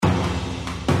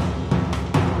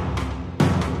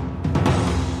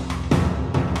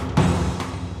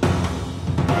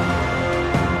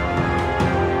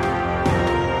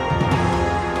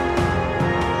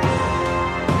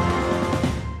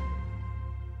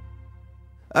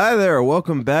Hi there,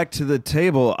 welcome back to the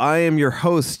table. I am your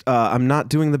host. I'm not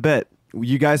doing the bit.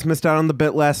 You guys missed out on the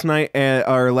bit last night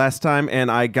or last time, and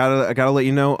I gotta let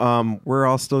you know, we're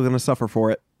all still gonna suffer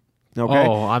for it. Okay.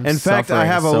 Oh, I'm In fact, I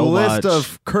have a so list much.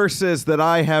 of curses that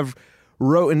I have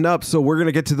written up, so we're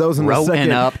gonna get to those in a second.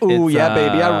 Wrote up. Ooh, It's, yeah,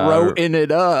 baby. I wrote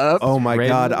it up. Oh my Written.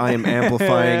 God, I am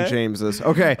amplifying James's.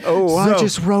 Okay. Oh, I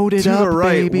just wrote it to up, the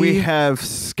right, baby. we have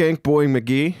Skank Boy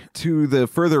McGee. To the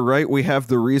further right, we have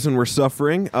The Reason We're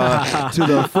Suffering. To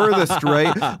the furthest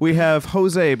right, we have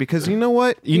Jose, because you know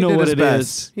what? You know did what his it best.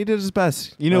 is. He did his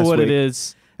best. You know last what week. it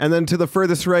is. And then to the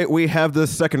furthest right, we have the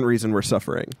second reason we're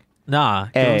suffering. Nah,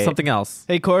 give him Hey. something else.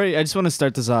 Hey, Corey, I just want to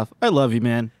start this off. I love you,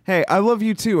 man. Hey, I love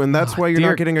you too, and that's why you're dear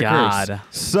not getting a God. curse.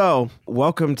 So,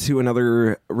 welcome to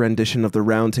another rendition of the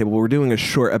Roundtable. We're doing a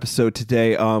short episode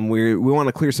today. We want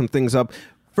to clear some things up.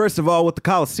 First of all, with the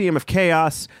Coliseum of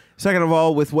Chaos. Second of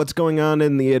all, with what's going on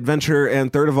in the adventure.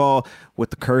 And third of all,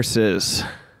 with the curses.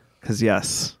 Because,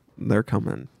 yes, they're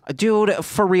coming. Dude,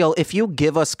 for real, if you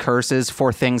give us curses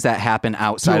for things that happen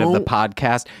outside of the Don't-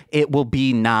 podcast, it will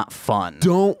be not fun.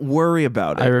 Don't worry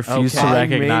about it. I refuse Okay. to I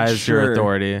made recognize your sure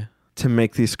authority. to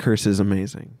make these curses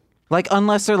amazing. Like,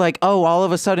 unless they're like, oh, all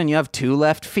of a sudden you have 2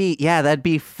 left feet. Yeah, that'd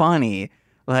be funny.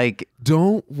 Like,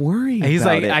 Don't worry He's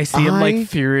about like, it. I see him like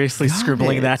furiously got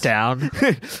scribbling it. that down.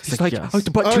 it's like, yes. oh,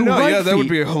 but 2 no, right yeah, feet. that would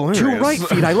be hilarious. 2 right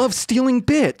feet. I love stealing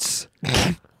bits.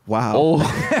 Wow.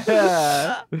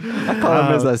 I call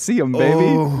him as I see him, baby.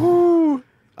 Oh.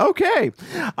 Okay.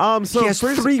 So He has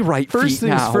first, 3 right first feet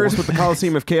things now. first with the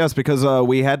Coliseum of Chaos, because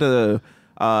we had to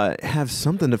have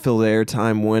something to fill the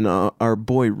airtime when our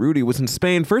boy Rudy was in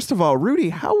Spain. First of all, Rudy,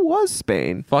 how was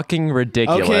Spain? Fucking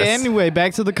ridiculous. Okay, anyway,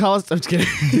 back to the college. I'm just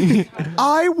kidding.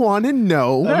 I want to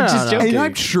know. I'm just and joking.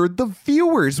 I'm sure the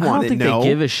viewers I don't want to think know. they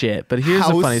give a shit. But here's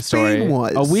how a funny story. Spain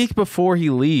was. A week before he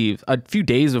leaves, a few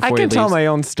days before I he can leaves, tell my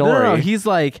own story. No, he's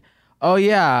like, oh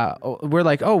yeah, we're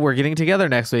like, oh, we're getting together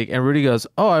next week, and Rudy goes,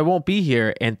 oh, I won't be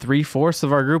here, and 3/4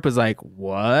 of our group is like,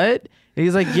 what? And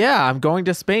he's like, yeah, I'm going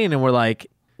to Spain, and we're like,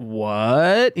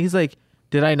 what? He's like,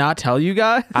 did I not tell you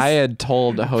guys? I had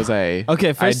told Jose. Okay,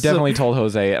 I first- definitely told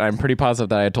Jose, and I'm pretty positive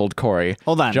that I had told Corey.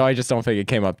 Hold on. Joe, I just don't think it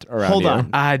came up around Hold you. on.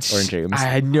 Or James.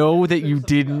 I know that you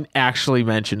didn't actually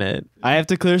mention it. I have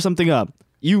to clear something up.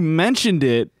 You mentioned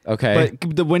it. Okay.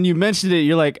 But when you mentioned it,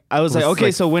 you're like, I was It like, was okay,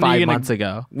 like so when are 5 you gonna months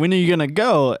ago. when are you gonna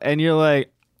go? And you're like,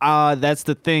 that's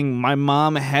the thing. My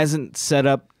mom hasn't set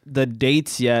up the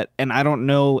dates yet, and I don't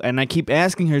know. And I keep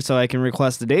asking her so I can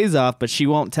request the days off, but she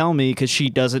won't tell me because she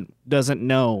doesn't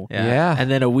know. Yeah.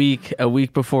 And then a week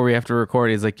before we have to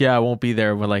record, he's like, yeah, I won't be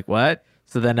there. And we're like, what?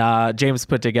 So then James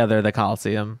put together the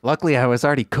Coliseum. Luckily, I was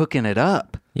already cooking it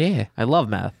up. Yeah. I love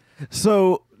math.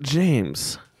 So,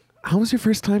 James, how was your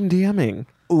first time DMing?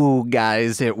 Ooh,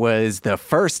 guys, it was the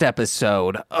first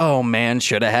episode. Oh, man,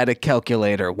 should have had a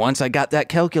calculator. Once I got that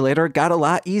calculator, it got a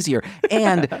lot easier.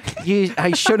 And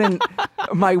I shouldn't...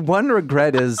 My one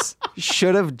regret is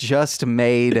should have just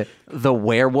made the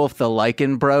Werewolf the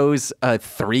Lycan Bros a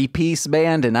 3-piece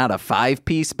band and not a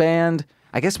 5-piece band.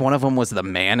 I guess one of them was the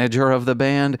manager of the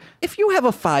band. If you have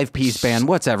a 5-piece band,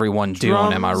 what's everyone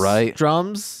doing, am I right?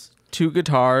 Drums, 2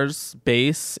 guitars,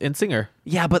 bass, and singer.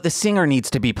 Yeah, but the singer needs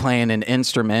to be playing an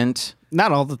instrument.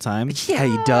 Not all the time. Yeah,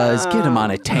 he does. Get him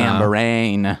on a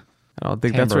tambourine. I don't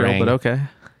think that's real, Tambourine. but okay.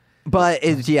 But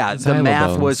the math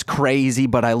Xylophones. was crazy,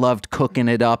 but I loved cooking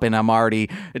it up, and I'm already...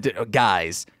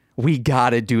 Guys, we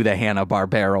gotta do the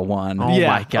Hanna-Barbera one. Oh yeah,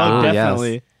 my God. oh, Yes.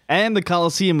 definitely. And the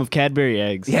Coliseum of Cadbury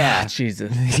eggs. Yeah.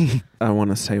 Jesus. I want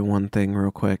to say one thing real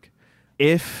quick.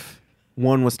 If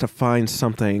one was to find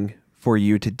something for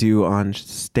you to do on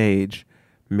stage,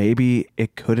 maybe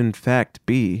it could in fact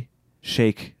be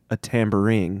shake a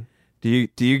tambourine. Do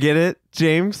you get it,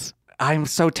 James? I'm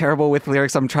so terrible with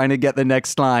lyrics, I'm trying to get the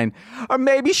next line. Or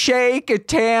maybe shake a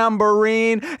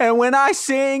tambourine, and when I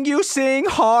sing, you sing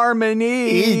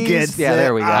harmonies. Yeah,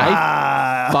 there we go.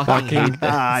 Fucking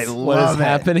I What is love it.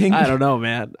 happening? I don't know,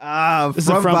 man. It's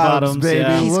the Front front bottoms, bottoms, baby.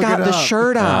 yeah. He's Look got it the up.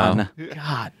 shirt on.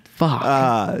 God, fuck.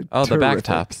 Oh, the back terrific.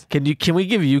 tops. Can we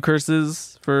give you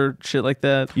curses for shit like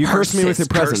that? You curse me with your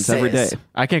presence every day. Curses.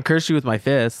 I can curse you with my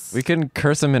fists. We can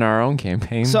curse him in our own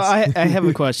campaigns. So I have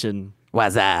a question.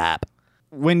 What's up?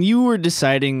 When you were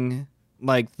deciding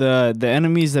like the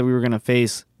enemies that we were gonna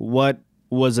face, what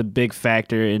was a big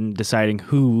factor in deciding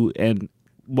who and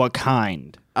what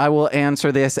kind? I will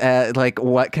answer this at,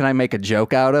 what can I make a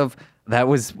joke out of? That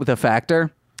was the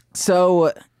factor.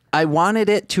 So I wanted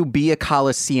it to be a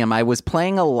Coliseum. I was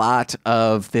playing a lot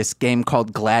of this game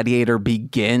called Gladiator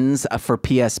Begins for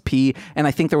PSP, and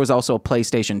I think there was also a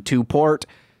PlayStation 2 port.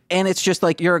 And it's just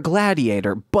like you're a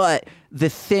gladiator. But the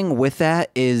thing with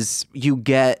that is you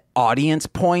get audience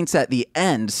points at the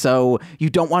end. So you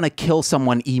don't want to kill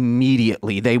someone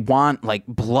immediately. They want like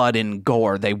blood and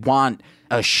gore. They want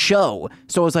a show.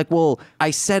 So I was like, well,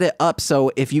 I set it up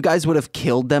so if you guys would have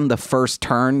killed them the first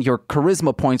turn, your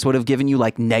charisma points would have given you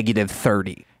like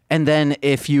 -30. And then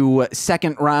if you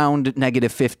second round,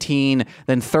 -15,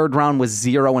 then third round was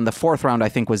 0, and the fourth round I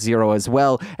think was 0 as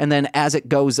well. And then as it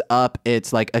goes up,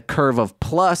 it's like a curve of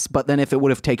plus, but then if it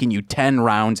would have taken you 10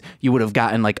 rounds, you would have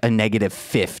gotten like a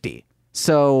 -50.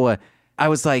 So I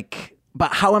was like,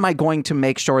 but how am I going to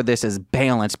make sure this is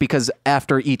balanced? Because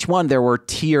after each one, there were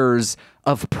tiers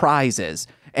of prizes.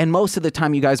 And most of the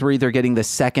time, you guys were either getting the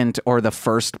second or the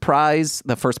first prize,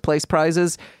 the first place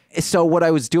prizes. So what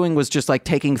I was doing was just like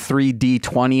taking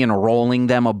 3d20 and rolling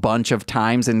them a bunch of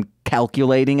times and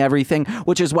calculating everything,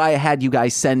 which is why I had you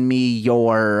guys send me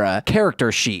your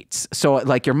character sheets. So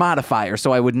like your modifier.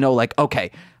 So I would know like,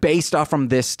 okay, based off from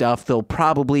this stuff, they'll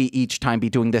probably each time be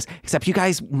doing this, except you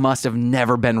guys must have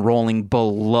never been rolling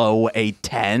below a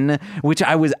 10, which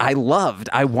I loved.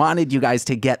 I wanted you guys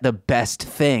to get the best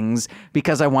things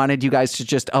because I wanted you guys to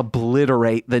just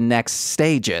obliterate the next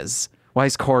stages. Why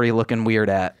is Corey looking weird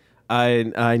at?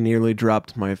 I nearly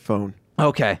dropped my phone.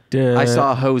 Okay. I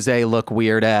saw Jose look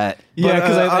weird at. Yeah,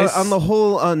 because on the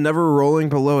whole never rolling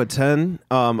below a 10,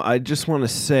 I just want to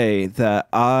say that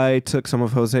I took some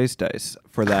of Jose's dice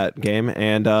for that game,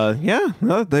 and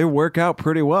they work out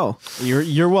pretty well.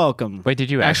 You're welcome. Wait, did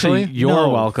you Actually, actually? you're No.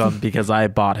 welcome because I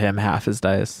bought him half his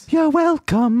dice. You're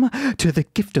welcome to the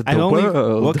gift of the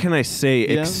world. What can I say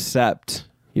Yeah. except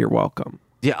you're welcome?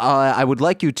 Yeah, I would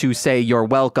like you to say you're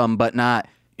welcome, but not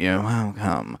you're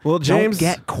welcome. Well, James- don't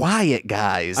get quiet,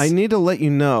 guys. I need to let you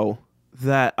know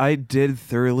that I did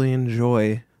thoroughly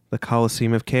enjoy the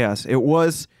Coliseum of Chaos. It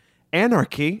was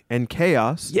anarchy and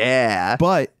chaos, yeah.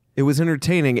 but it was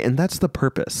entertaining, and that's the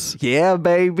purpose. Yeah,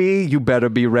 baby. You better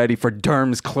be ready for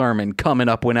Derms Clerman coming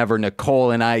up whenever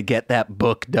Nicole and I get that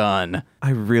book done.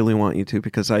 I really want you to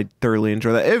because I thoroughly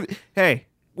enjoy that. Hey,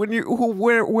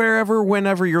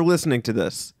 whenever you're listening to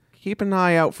this, keep an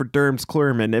eye out for Derms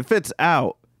Clerman. If it's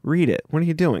out, read it. What are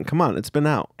you doing? Come on, it's been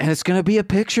out. And it's going to be a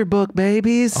picture book,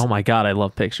 babies. Oh my God, I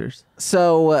love pictures.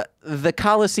 So the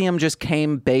Coliseum just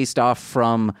came based off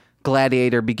from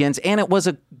Gladiator Begins, and it was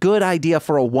a good idea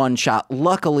for a one-shot.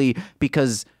 Luckily,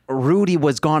 because Rudy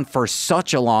was gone for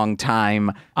such a long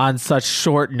time. On such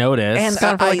short notice. And It's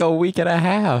gone for like a week and a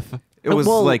half. It was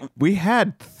Well- like we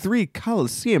had 3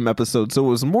 Coliseum episodes, so it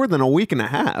was more than a week and a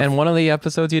half. And one of the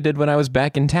episodes you did when I was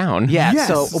back in town. Yeah, Yes,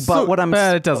 but so- what I'm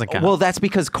It doesn't count. Well, that's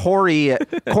because Corey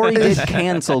did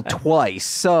cancel twice.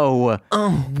 So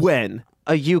when?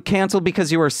 you canceled because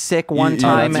you were sick one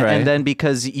time, that's right. and then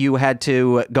because you had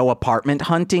to go apartment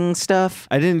hunting stuff.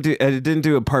 I didn't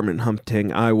do apartment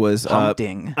hunting. I was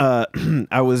Hunting.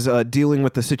 I was dealing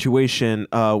with the situation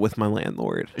with my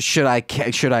landlord. Should I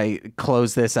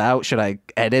close this out? Should I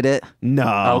edit it?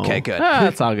 No. Okay, good.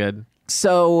 That's all good.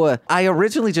 So I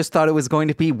originally just thought it was going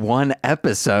to be one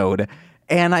episode.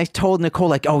 And I told Nicole,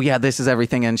 like, oh, yeah, this is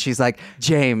everything. And she's like,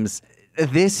 James,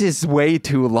 this is way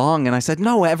too long. And I said,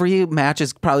 no, every match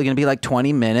is probably going to be like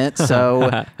 20 minutes. So,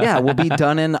 yeah, we'll be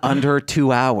done in under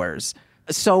 2 hours.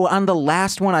 So on the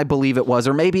last one, I believe it was,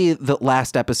 or maybe the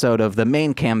last episode of the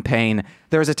main campaign,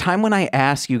 there was a time when I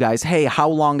asked you guys, hey, how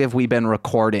long have we been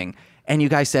recording? And you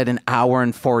guys said 1 hour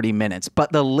and 40 minutes.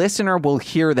 But the listener will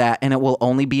hear that, and it will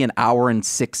only be 1 hour and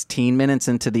 16 minutes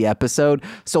into the episode.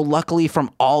 So luckily from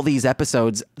all these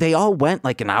episodes, they all went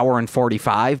like 1 hour and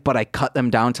 45, but I cut them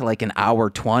down to like 1 hour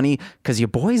 20 because your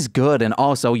boy's good, and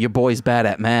also your boy's bad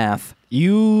at math.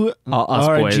 You Us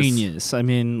are boys. a genius. I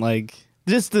mean, like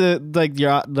just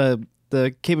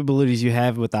the capabilities you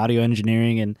have with audio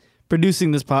engineering and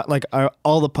producing this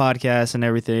all the podcasts and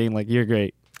everything. Like, you're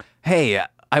great. Hey,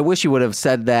 I wish you would have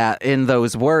said that in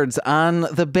those words on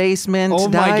the Basement Oh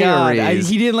my god, Diaries.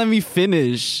 he didn't let me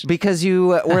finish. Because you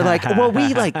were like, well,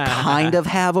 we like kind of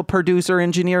have a producer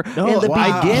engineer in the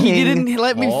beginning. He didn't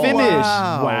let me finish.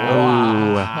 wow.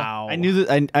 Wow. I knew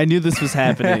that. I knew this was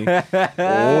happening.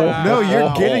 No,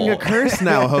 you're getting a curse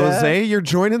now, Jose. You're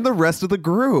joining the rest of the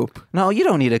group. No, you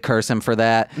don't need to curse him for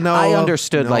that. No, I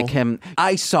understood no. like him.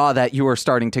 I saw that you were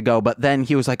starting to go, but then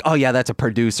he was like, oh yeah, that's a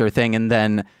producer thing. And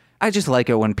then I just like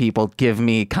it when people give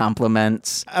me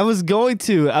compliments. I was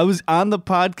on the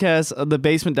podcast of the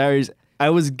Basement Diaries. I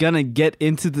was gonna get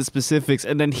into the specifics,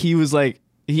 and then he was like,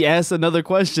 he asked another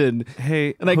question.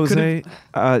 Hey, And I Jose,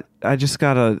 I just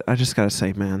gotta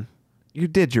say, man, you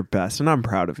did your best, and I'm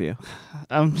proud of you.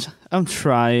 I'm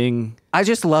trying. I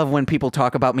just love when people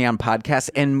talk about me on podcasts,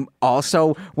 and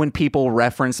also when people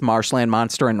reference Marshland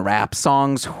Monster in rap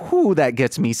songs. Whoo, that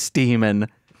gets me steaming.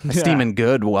 Steaming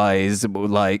good wise,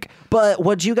 like. But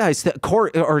what'd you guys think?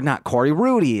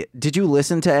 Rudy, did you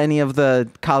listen to any of the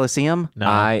Coliseum?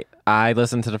 No. I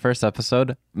listened to the first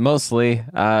episode mostly.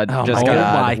 Just my got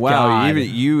God. Wow, God.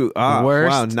 even you,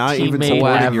 Worst wow, not even teammate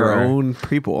supporting your ever. own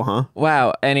people, huh?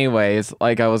 Wow. Anyways,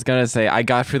 like I was gonna say, I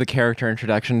got through the character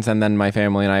introductions, and then my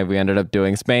family and we ended up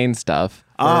doing Spain stuff.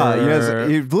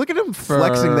 Yes. Look at him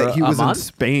flexing that he a was in month?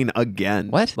 Spain again.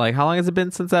 What? Like, how long has it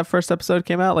been since that first episode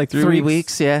came out? Like 3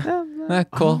 weeks, yeah.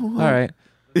 Cool. All right.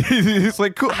 He's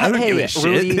like, cool. I don't Hey, give a shit.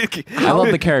 Rudy. I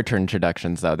love the character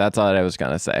introductions, though. That's all I was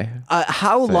gonna say.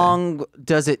 How long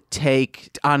does it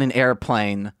take on an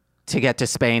airplane to get to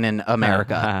Spain and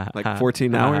America? Like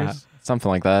 14 hours.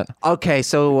 Something like that. Okay,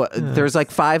 so there's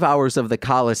like 5 hours of the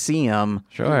Coliseum.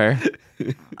 Sure.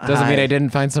 Doesn't mean I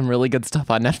didn't find some really good stuff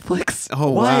on Netflix.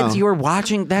 Oh, What? wow. You were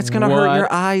watching? That's gonna hurt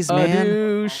your eyes,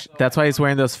 man. That's why he's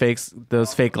wearing those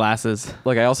fake glasses.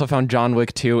 Look, I also found John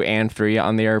Wick 2 and 3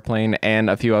 on the airplane, and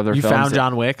a few other You films. found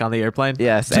John Wick on the airplane?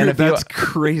 Yes, Dude, and a few. that's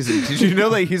crazy. Did you know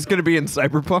that he's going to be in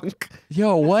Cyberpunk?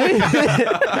 Yo, what?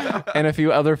 And a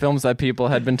few other films that people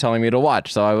had been telling me to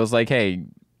watch. So I was like, hey,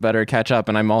 better catch up.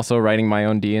 And I'm also writing my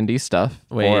own D&D stuff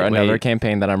for another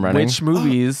campaign that I'm running. Which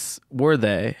movies were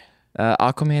they?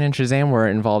 Aquaman and Shazam were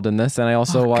involved in this, and I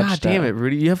also watched. God damn it,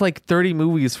 Rudy! You have like 30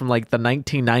 movies from like the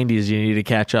 1990s you need to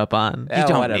catch up on. You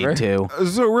don't whatever. need to.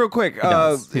 So real quick, He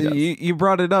does. you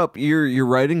brought it up. You're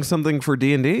writing something for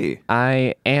D&D.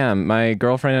 I am. My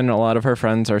girlfriend and a lot of her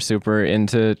friends are super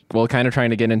into, kind of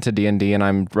trying to get into D&D, and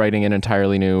I'm writing an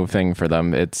entirely new thing for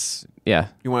them. It's, yeah.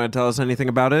 You want to tell us anything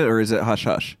about it, or is it hush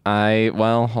hush? A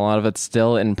lot of it's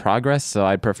still in progress, so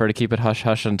I'd prefer to keep it hush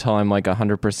hush until I'm like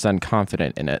 100%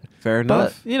 confident in it. Fair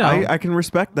enough. you know. I can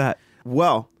respect that.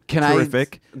 Well, Can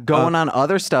terrific. Going on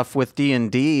other stuff with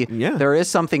D&D, Yeah. there is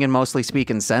something in Mostly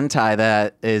Speaking Sentai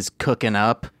that is cooking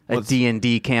up a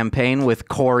D&D campaign with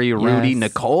Corey, Rudy, Yes.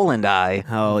 Nicole, and I.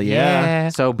 Hell yeah.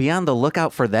 So be on the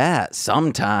lookout for that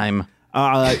sometime.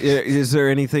 Is there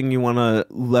anything you want to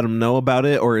let them know about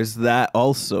it, or is that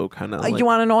also kind of You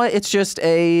want to know what? It's just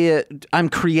I'm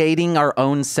creating our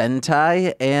own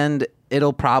Sentai, and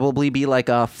it'll probably be like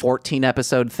a 14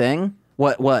 episode thing.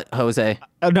 What, Jose?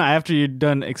 No, after you're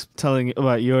done telling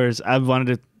about yours, I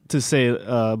wanted to say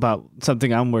about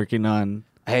something I'm working on.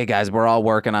 Hey guys, we're all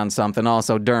working on something.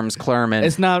 Also, Derms Clerman.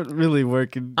 It's not really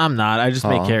working. I'm not. I just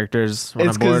make characters when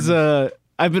It's I'm bored. because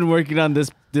I've been working on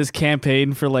this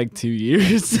campaign for like 2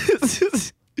 years.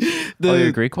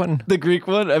 The Greek one? The Greek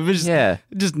one. I've been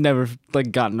just never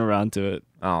like gotten around to it.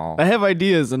 Oh. I have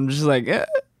ideas. I'm just like,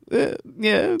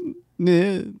 yeah.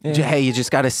 Hey, you just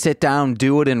got to sit down,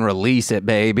 do it, and release it,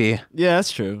 baby. Yeah,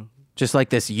 that's true. Just like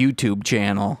this YouTube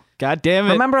channel. God damn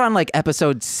it. Remember on like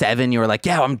episode 7, you were like,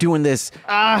 yeah, I'm doing this.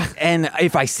 And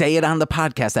if I say it on the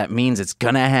podcast, that means it's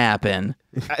going to happen.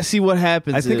 See what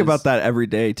happens. I think about that every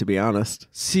day, to be honest.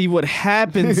 See what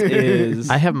happens is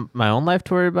I have my own life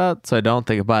to worry about, so I don't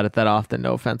think about it that often.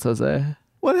 No offense, Jose.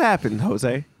 What happened,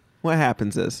 Jose? What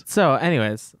happens is So,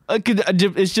 anyways,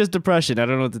 it's just depression. I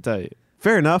don't know what to tell you.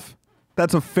 fair enough.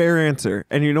 That's a fair answer.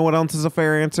 And you know what else is a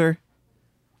fair answer?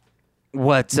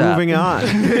 What's up? Moving on.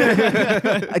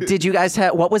 Did you guys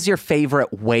have, what was your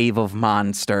favorite wave of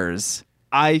monsters?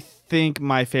 I think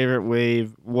my favorite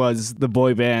wave was the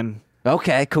boy band.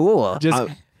 Okay, cool.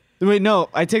 Just wait, no,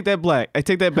 I take that back.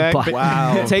 Black.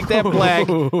 Wow. Take that black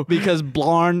because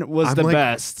Blarn was I'm the like-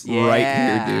 best. Right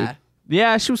here, dude.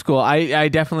 yeah, she was cool. I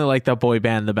definitely like the boy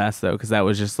band the best though, because that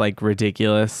was just like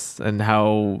ridiculous and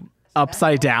how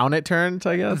upside down it turned.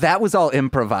 I guess. That was all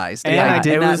improvised. And I I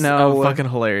did it not was know. fucking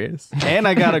hilarious. And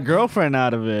I got a girlfriend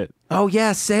out of it. Oh,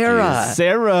 yeah, Sarah.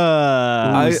 Sarah.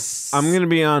 I'm going to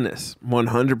be honest,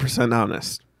 100%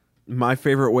 honest. My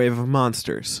favorite wave of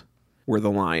monsters were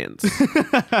the lions.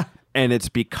 And it's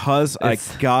because I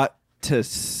got to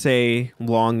say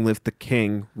long live the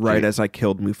king right as I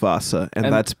killed Mufasa. And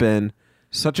that's been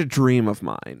such a dream of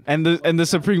mine. And the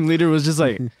supreme leader was just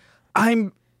like,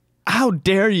 how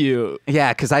dare you?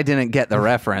 Yeah, because I didn't get the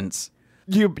reference.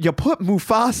 You put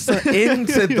Mufasa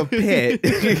into the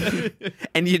pit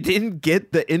and you didn't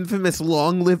get the infamous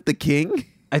long live the king?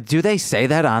 Do they say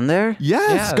that on there?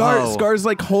 Yeah, Scar's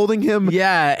like holding him.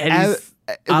 Yeah, and As-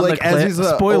 on like, the as clip, he's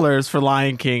a- spoilers for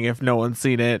Lion King if no one's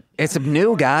seen it. It's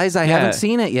new, guys. I haven't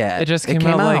seen it yet. It just came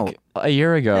out like a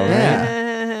year ago, right?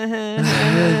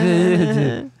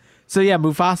 Yeah. So yeah,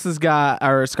 Mufasa's got,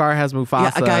 or Scar has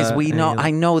Mufasa. Yeah, guys, we and know. he's-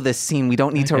 I know this scene. We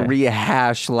don't need to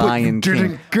rehash Lion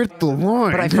King. get the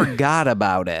line. But I forgot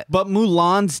about it. But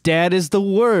Mulan's dad is the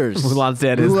worst. Mulan's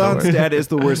dad is the Mulan's worst. dad is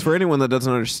the worst. For anyone that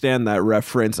doesn't understand that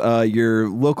reference, your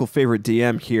local favorite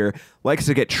DM here likes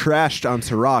to get trashed on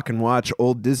Ciroc and watch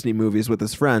old Disney movies with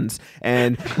his friends.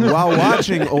 And while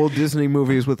watching old Disney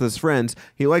movies with his friends,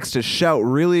 he likes to shout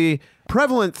really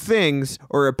prevalent things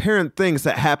or apparent things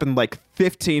that happened like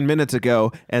 15 minutes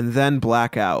ago and then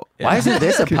black out. Why isn't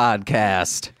this a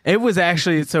podcast? It was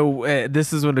actually, so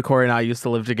this is when Corey and I used to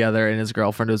live together and his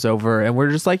girlfriend was over and we're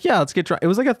just like, yeah, let's get drunk. It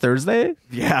was like a Thursday.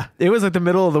 Yeah. It was like the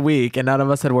middle of the week and none of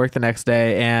us had work the next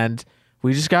day and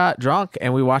we just got drunk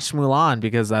and we watched Mulan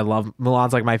because I love,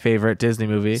 Mulan's like my favorite Disney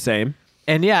movie. Same.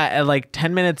 And yeah, at like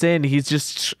 10 minutes in,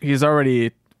 he's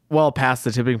already well past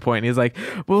the tipping point. And he's like,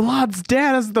 Mulan's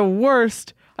dad is the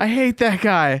worst. I hate that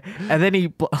guy. And then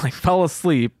he like fell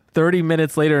asleep. 30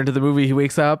 minutes later into the movie, he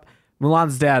wakes up.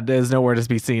 Mulan's dad is nowhere to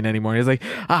be seen anymore. He's like,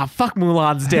 fuck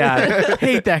Mulan's dad.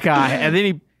 Hate that guy. And then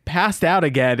he passed out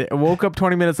again. Woke up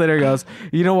 20 minutes later and goes,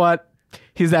 you know what?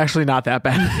 He's actually not that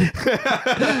bad.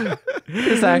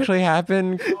 This actually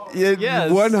happened. It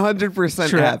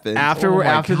 100% happened. After Oh my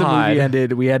after the God. movie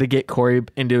ended, we had to get Corey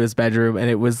into his bedroom, and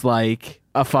it was like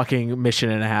a fucking mission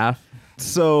and a half.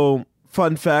 So,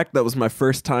 fun fact, that was my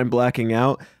first time blacking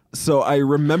out. So I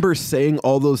remember saying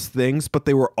all those things, but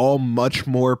they were all much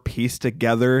more pieced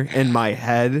together in my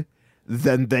head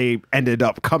than they ended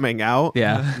up coming out.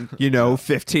 Yeah.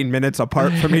 15 minutes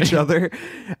apart from each other.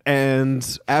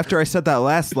 And after I said that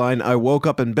last line, I woke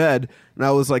up in bed and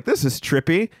I was like, this is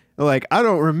trippy. Like, I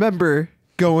don't remember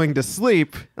going to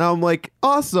sleep. And I'm like,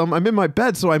 awesome. I'm in my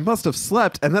bed, so I must have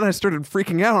slept. And then I started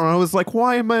freaking out and I was like,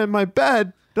 why am I in my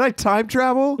bed? Did I time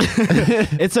travel?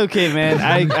 It's okay, man.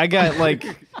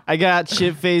 I got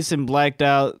shit faced and blacked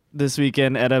out this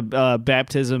weekend at a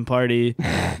baptism party,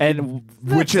 and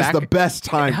Which is the best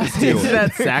time to do Isn't it.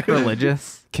 that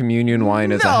sacrilegious? Communion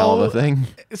wine is a hell of a thing.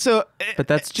 so But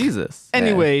that's Jesus.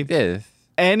 anyway, Yeah.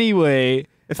 anyway.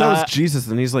 If that was Jesus,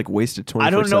 then he's like wasted 24/7. I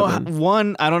don't know.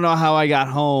 One, I don't know how I got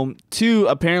home. Two,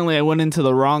 apparently I went into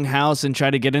the wrong house and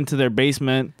tried to get into their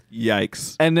basement.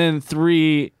 Yikes. And then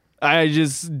three, I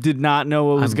just did not know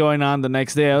what was going on the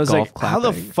next day. I was golf like, how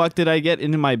the clapping. fuck did I get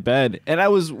into my bed? And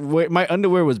my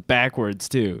underwear was backwards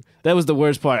too. That was the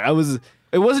worst part.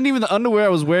 It wasn't even the underwear I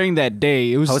was wearing that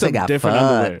day. It was Jose some got different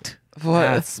underwear. fucked. What?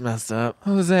 That's messed up.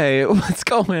 Jose, what's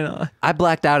going on? I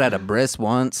blacked out at a bris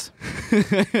once.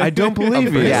 I don't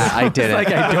believe you. Yeah, I did it. Like,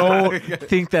 I don't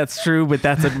think that's true, but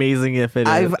that's amazing if it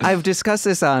is. I've discussed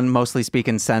this on Mostly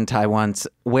Speaking Sentai once,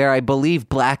 where I believe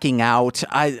blacking out,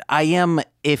 I am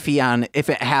iffy on if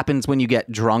it happens when you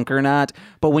get drunk or not,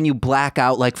 but when you black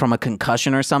out like from a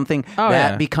concussion or something, that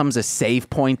yeah. becomes a save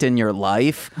point in your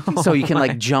life, so you can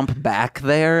like jump back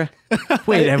there.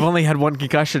 Wait, I've only had one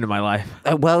concussion in my life.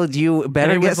 Well, you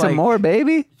better And it get was some like- more,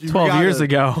 baby. 12 years gotta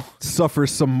ago. Suffer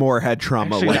some more head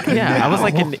trauma. like Yeah, I was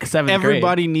like in 7th grade.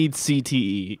 Everybody needs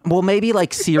CTE. Well, maybe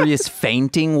like serious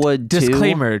fainting would too.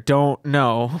 Disclaimer, don't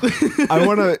know. I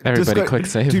want to Everybody click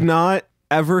save. Do not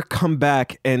ever come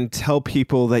back and tell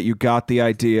people that you got the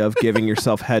idea of giving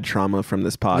yourself head trauma from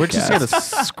this podcast. We're just going to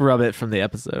scrub it from the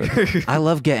episode. I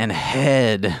love getting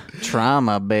head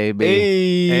trauma, baby.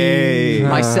 Hey.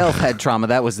 Myself had trauma.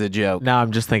 That was the joke. Now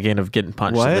I'm just thinking of getting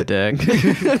punched in the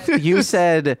What? dick. You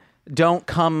said don't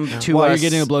come to While us you're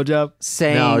getting a blowjob?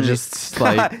 saying No, just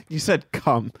like You said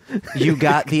come. you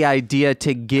got the idea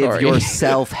to give Sorry.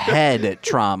 yourself head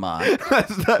trauma.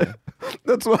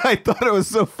 That's why I thought it was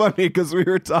so funny because we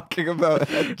were talking about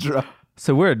head trauma.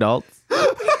 so we're adults.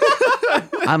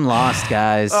 I'm lost,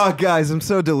 guys. Oh, guys, I'm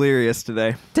so delirious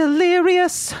today.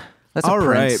 Delirious. That's a All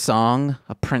Prince right. song.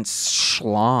 A Prince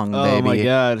schlong, Oh baby. my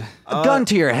god. A gun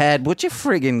to your head. Would you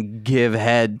friggin' give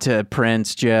head to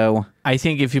Prince, Joe? I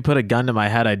think if you put a gun to my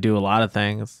head, I'd do a lot of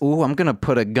things. Ooh, I'm gonna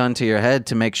put a gun to your head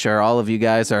to make sure all of you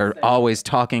guys are always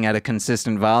talking at a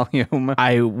consistent volume.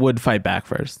 I would fight back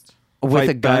first. With Fight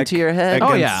a gun back to your head?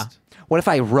 against- Oh, yeah. What if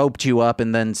I roped you up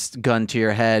and then gun to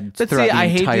your head But throughout see, the I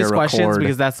hate entire these questions record?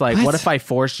 because that's like, what if I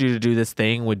forced you to do this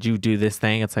thing? Would you do this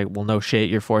thing? It's like, well, no shit,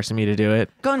 you're forcing me to do it.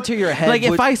 Gun to your head. Like,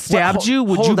 if I stabbed you,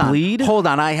 would you hold on. bleed? Hold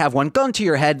on, I have one. Gun to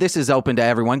your head. This is open to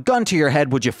everyone. Gun to your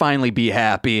head. Would you finally be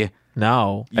happy?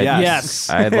 No. Yes.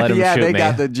 I'd let him yeah, shoot they me.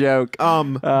 got the joke.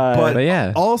 But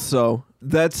yeah. also,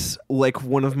 that's like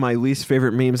one of my least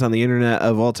favorite memes on the internet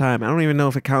of all time. I don't even know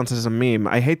if it counts as a meme.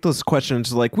 I hate those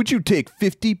questions like, would you take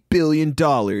 $50 billion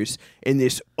in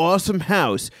this awesome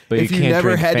house But if you you can't never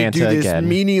drink had to do Fanta this again?"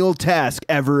 menial task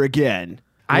ever again?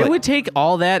 I would take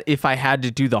all that if I had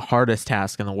to do the hardest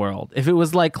task in the world. If it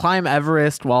was like climb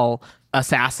Everest while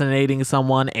assassinating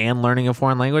someone and learning a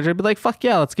foreign language, I'd be like, fuck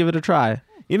yeah, let's give it a try.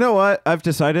 You know what? I've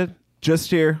decided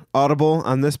just here, audible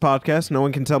on this podcast. No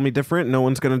one can tell me different. No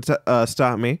one's going to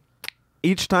stop me.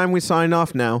 Each time we sign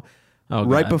off now,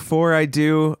 right before I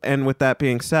do, and with that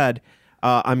being said,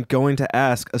 I'm going to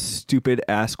ask a stupid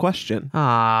ass question.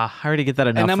 I already get that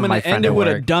enough And I'm from my going to friend end it at with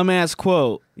a work. dumbass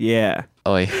quote. Yeah.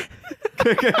 Oi.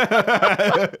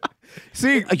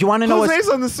 See, You wanna know Jose's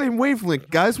on the same wavelength.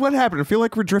 Guys, what happened? I feel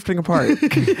like we're drifting apart.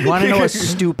 Want to know a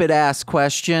stupid ass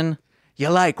question? You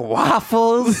like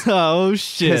waffles? Oh,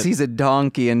 shit. Because he's a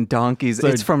donkey and donkeys.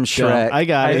 It's from Shrek. I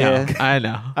got it. I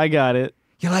know. I got it.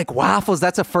 You like waffles?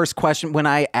 That's a first question. When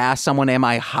I asked someone, am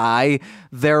I high?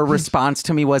 Their response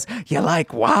to me was, you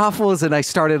like waffles? And I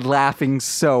started laughing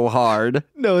so hard.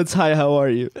 No, it's hi, how are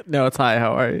you? No, it's hi,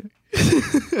 how are you?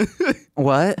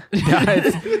 What?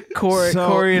 Guys, Corey, So-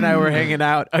 Corey and I were hanging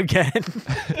out again.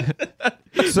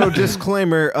 So,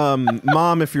 disclaimer,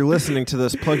 Mom, if you're listening to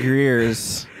this, plug your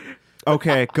ears.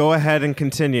 Okay, go ahead and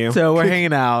continue. So we're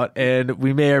hanging out, and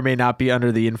we may or may not be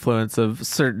under the influence of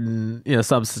certain,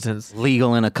 substance.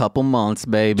 Legal in a couple months,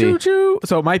 baby. Choo choo.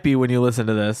 So it might be when you listen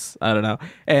to this. I don't know.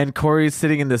 And Corey's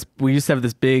sitting in this. We used to have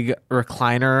this big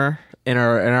recliner in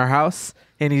our house,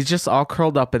 and he's just all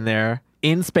curled up in there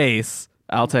in space.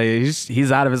 I'll tell you,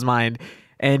 he's out of his mind.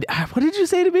 And what did you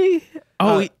say to me?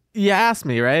 Oh, you asked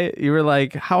me, right? You were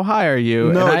like, "How high are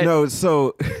you?" No.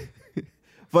 So,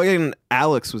 fucking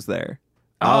Alex was there.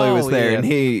 Ollie was there, yeah. and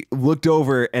he looked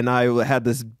over, and I had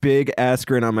this big ass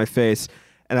grin on my face,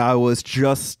 and I was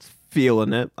just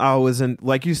feeling it. I was in,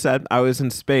 like you said, I was in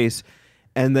space,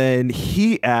 and then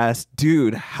he asked,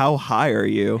 "Dude, how high are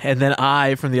you?" And then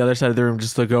I, from the other side of the room,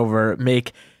 just look over,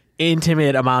 make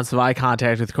intimate amounts of eye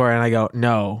contact with Corey, and I go,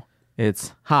 "No,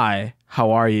 it's hi, how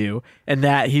are you?" And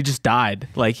that he just died.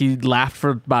 Like, he laughed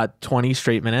for about 20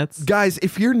 straight minutes. Guys,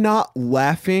 if you're not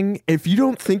laughing, if you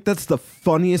don't think that's the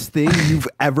funniest thing you've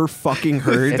ever fucking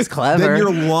heard, It's clever. then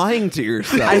you're lying to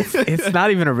yourself. It's not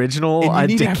even original. And you I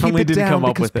need definitely to keep it didn't down come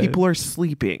up because with people it. are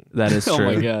sleeping. That is Oh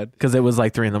true. my God. Because it was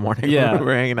like 3 a.m. Yeah. when we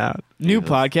were hanging out. New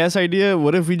podcast idea.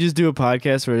 What if we just do a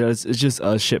podcast where it's just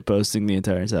us shit posting the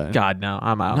entire time? God, no,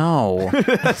 I'm out. No.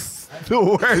 The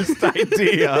worst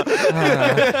idea.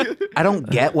 I don't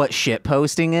get what shit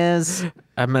posting is.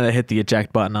 I'm going to hit the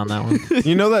eject button on that one.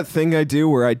 You know that thing I do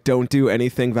where I don't do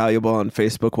anything valuable on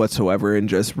Facebook whatsoever and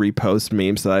just repost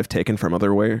memes that I've taken from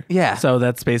otherwhere? Yeah. So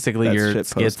that's basically That's your shit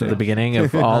skits at posting. the beginning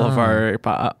of all of our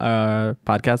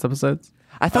podcast episodes.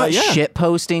 I thought yeah. shit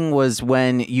posting was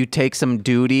when you take some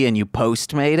duty and you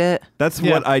postmate it. That's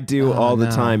what I do all the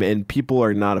no. time, and people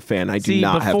are not a fan. I do See,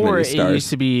 not have before many it stars. used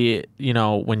to be,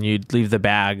 when you leave the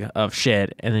bag of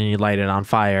shit and then you light it on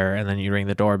fire and then you ring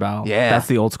the doorbell. Yeah. That's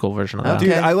the old school version of that.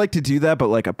 Dude, Okay. I like to do that, but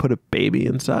like I put a baby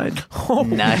inside.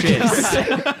 Nice.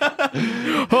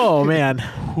 Oh, man.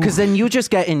 Because then you just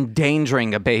get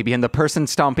endangering a baby, and the person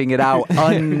stomping it out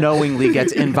unknowingly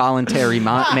gets involuntary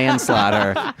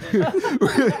manslaughter.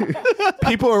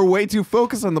 People are way too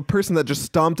focused on the person that just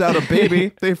stomped out a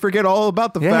baby. They forget all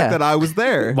about the Yeah. fact that I was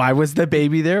there. Why was the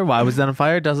baby there? Why was that on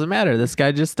fire? Doesn't matter. This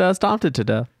guy just stomped it to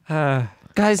death.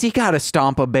 Guys, you gotta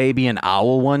stomp a baby and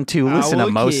owl one too. Listen to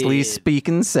Owl Mostly kid.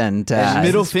 Speaking Sentai.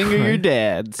 Middle finger your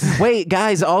dad's. Wait,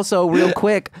 guys, also real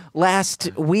quick, last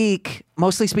week,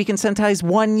 Mostly Speaking Sentai's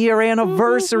 1 year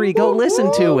anniversary. Go listen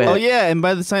to it. Oh yeah, and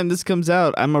by the time this comes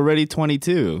out, I'm already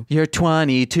 22. You're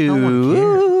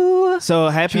 22. So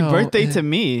happy Joe, birthday to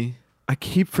me. I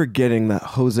keep forgetting that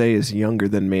Jose is younger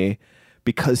than me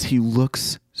because he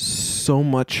looks so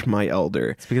much my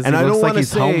elder. because he looks like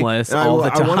he's homeless all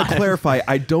the I want to time. clarify.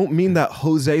 I don't mean that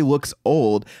Jose looks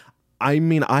old. I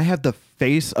mean I have the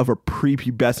face of a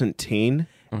prepubescent teen,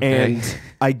 and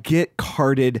I get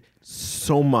carded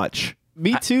so much.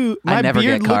 Me too. I never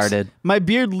get carded. My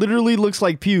beard literally looks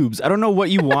like pubes. I don't know what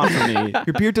you want from me.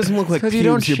 Your beard doesn't look like 'cause pubes. you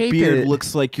don't Your shape beard it.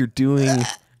 looks like you're doing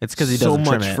It's because he so doesn't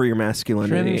trim much it. for your Trim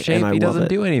masculinity, shape. and I He love doesn't it.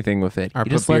 do anything with it. Or He put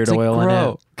just lets beard it oil in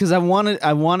grow. it. Because I want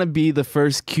to be the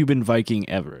first Cuban Viking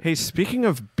ever. Hey, speaking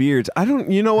of beards,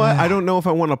 you know what? I don't know if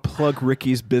I want to plug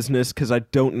Ricky's business because I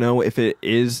don't know if it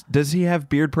is. Does he have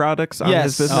beard products on Yes.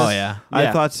 his business? Oh, yeah. I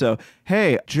Yeah. thought so.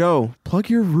 Hey, Joe,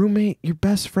 plug your roommate, your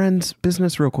best friend's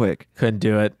business real quick. Couldn't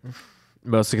do it.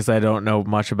 Mostly because I don't know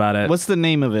much about it. What's the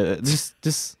name of it? Just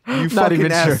You Not fucking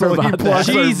even sure asshole. about You that. plugged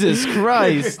our- Jesus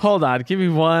Christ. Hold on, give me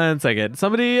 1 second.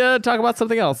 Somebody talk about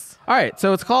something else. All right,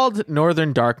 so it's called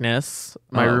Northern Darkness.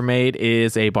 My roommate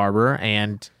is a barber,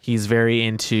 and he's very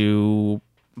into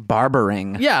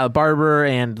barbering. Yeah, a barber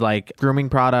and like grooming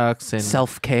products and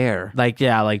Self-care. like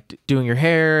doing your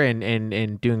hair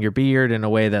and doing your beard in a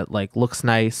way that like looks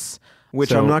nice. Which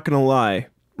So I'm not gonna lie,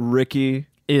 Ricky,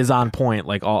 is on point.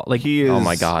 Like all like he is. Oh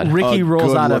my God. Ricky a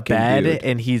rolls out of good-looking bed dude.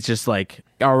 and he's just like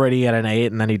already at an 8,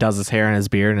 and then he does his hair and his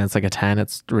beard and it's like a 10.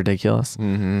 It's ridiculous.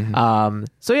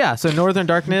 So Northern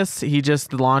Darkness, he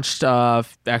just launched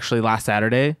actually last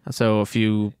Saturday, so a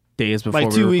few days before Like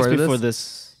we 2 weeks recorded before this.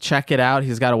 this. Check it out.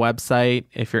 He's got a website.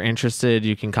 If you're interested,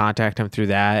 you can contact him through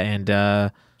that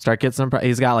and start getting some.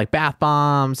 He's got like bath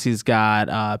bombs. He's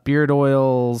got beard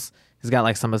oils. He's got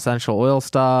like some essential oil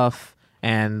stuff,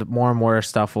 and more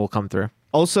stuff will come through.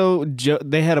 Also, Joe,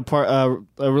 they had a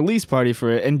release party for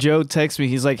it, and Joe texts me.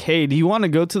 He's like, "Hey, do you want to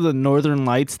go to the Northern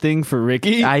Lights thing for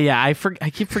Ricky?" I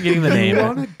keep forgetting the I name.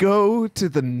 want to go to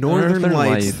the Northern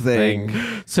Lights thing.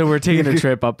 So we're taking a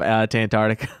trip up to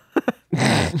Antarctica.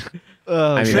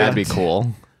 I mean, that'd be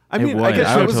cool. I mean, I would. guess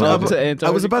I I would was, totally up do it. to, I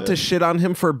was about to shit on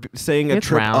him for saying a It's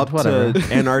trip round, up whatever.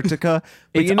 to Antarctica,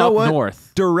 but It's you know up what?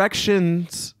 north.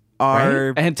 Directions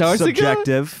are Right? Antarctica?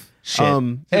 subjective.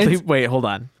 Shit. Wait, hold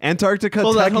on. Antarctica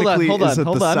hold on, technically is at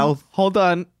the south. Hold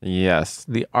on. Yes.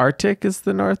 The Arctic is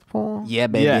the North Pole? Yeah,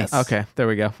 baby. Yes. Okay, there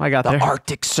we go. I got The there.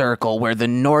 Arctic Circle, where the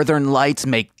Northern Lights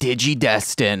make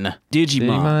Digidestin.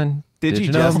 Digimon.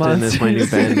 Digijustin is my new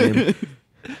band name.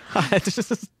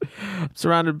 I'm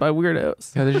surrounded by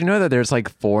weirdos. Yeah, did you know that there's like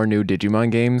 4 new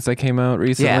Digimon games that came out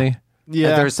recently?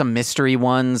 Yeah. There's some mystery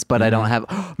ones, but I don't have.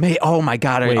 Oh my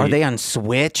God, are Wait. they on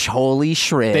Switch? Holy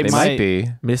shit! They They might- might be.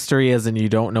 Mystery as in you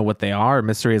don't know what they are.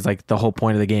 Mystery is like the whole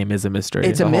point of the game is a mystery.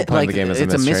 It's The a whole point of like the game is a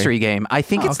it's a mystery. mystery game. I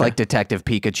think it's okay. like Detective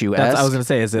Pikachu. That's, I was gonna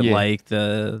say, is it Yeah. like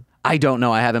the I don't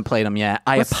know. I haven't played them yet.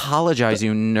 I apologize,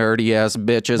 you nerdy ass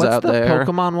bitches what's out the there.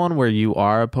 Pokemon one where you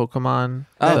are a Pokemon?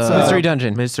 That's The- Mystery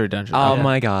Dungeon. Mystery Dungeon. Oh okay.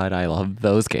 my God, I love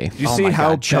those games. Do you Oh see my how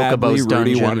God, Chocobo's badly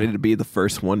Rudy Dungeon. wanted to be the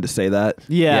first one to say that?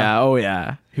 Yeah. Yeah. Oh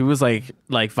yeah. He was like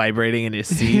vibrating in his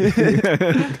seat.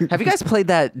 Have you guys played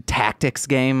that tactics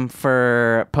game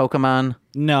for Pokemon?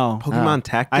 No. Pokemon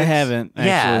Tactics? I haven't. Yeah,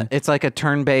 Actually. it's like a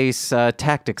turn-based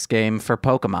tactics game for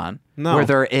Pokemon. No. Where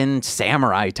they're in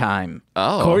samurai time.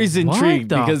 Oh. Corey's intrigued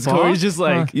the because fuck? Corey's just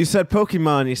like, You said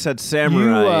Pokemon, you said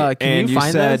Samurai, can and you you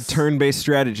find said those? turn-based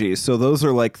strategy. So those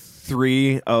are like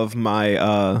 3 of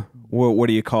my what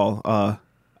do you call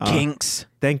Kinks.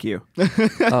 thank you.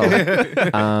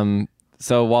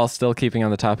 So while still keeping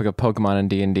on the topic of Pokemon and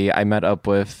D&D, I met up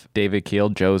with David Keel,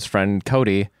 Joe's friend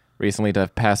Cody, recently to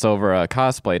pass over a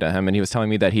cosplay to him, and he was telling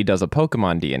me that he does a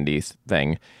Pokemon D&D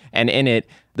thing, and in it,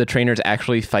 the trainers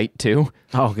actually fight too.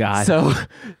 Oh God. So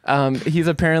he's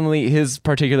apparently, his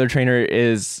particular trainer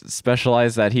is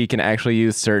specialized that he can actually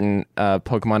use certain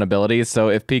Pokemon abilities. So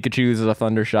if Pikachu uses a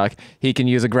Thunder Shock, he can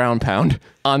use a Ground Pound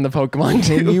on the Pokemon.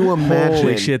 Can you imagine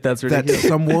Holy shit, that's that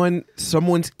ridiculous.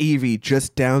 someone's Eevee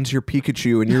just downs your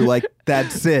Pikachu and you're like,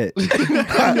 that's it.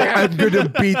 I'm gonna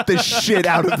beat the shit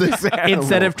out of this animal.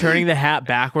 Instead of turning the hat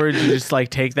backwards, you just like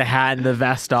take the hat and the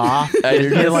vest off. You're You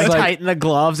just like like- tighten the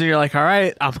gloves, and you're like, "All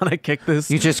right, I'm gonna kick this."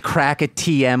 You just crack a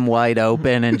TM wide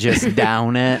open and just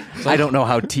down it. I don't know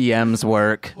how TMs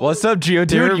work. What's up, They're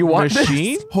Geodude? You want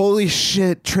machine? this? Holy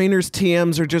shit, trainers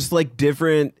TMs are just like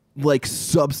different like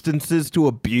substances to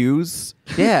abuse.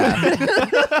 Yeah.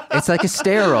 It's like a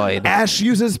steroid. Ash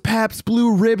uses Pabst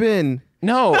Blue Ribbon.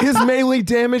 No. His melee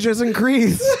damage has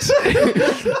increased.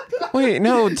 Wait,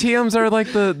 no. TMs are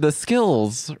like the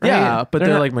skills, right? Yeah, but they're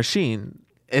not- like machine.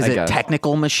 Is I it guess.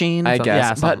 technical machine? I Some- guess.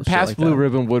 yeah, some but shit past like Blue that.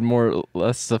 Ribbon would more or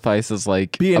less suffice as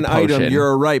like Be an a potion. item,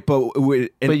 you're right, but an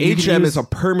But you can HM use- is a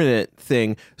permanent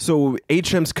thing. So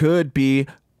HMs could be,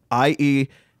 i.e.,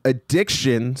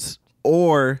 addictions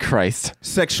or Christ.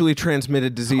 sexually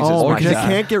transmitted diseases. Oh or my you God.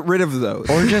 can't get rid of those.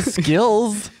 Or just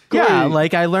skills. Yeah,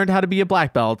 like I learned how to be a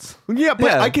black belt. yeah, but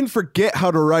Yeah. I can forget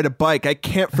how to ride a bike. I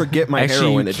can't forget my Actually,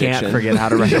 heroin you addiction. can't forget how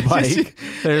to ride a bike.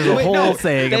 There's a Wait, whole no,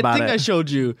 saying that about thing I it. showed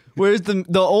you. Whereas the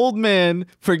old man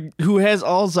who has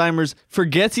Alzheimer's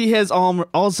forgets he has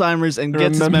Alzheimer's and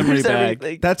gets his memory Remembers back.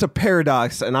 everything. That's a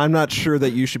paradox, and I'm not sure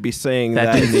that you should be saying That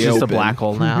that in dude's the just open. a black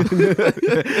hole now.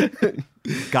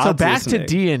 God's So back listening. to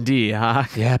D&D, huh?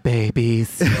 Yeah,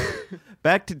 babies.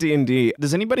 Back to D&D.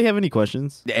 Does anybody have any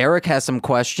questions? Eric has some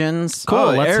questions.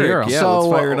 Cool, let's Eric, hear 'em. Yeah, So,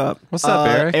 let's fire it up. What's up,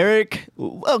 Eric? Eric,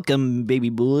 welcome, baby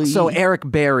boy. So Eric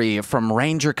Berry from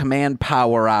Ranger Command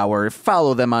Power Hour.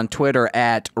 Follow them on Twitter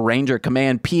at Ranger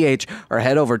Command PH or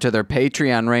head over to their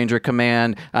Patreon Ranger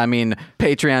Command.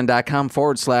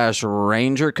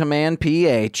 Patreon.com/Ranger Command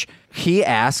PH. He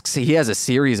asks, he has a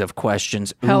series of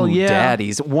questions. Hell Ooh, yeah.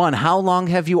 daddies. One, how long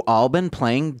have you all been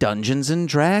playing Dungeons and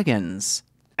Dragons?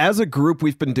 as a group,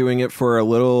 we've been doing it for a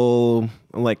little,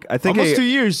 like, I think Almost 2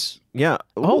 years. Yeah.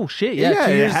 Oh shit! Yeah,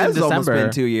 2 it years in has almost December.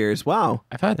 been 2 years. Wow.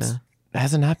 I thought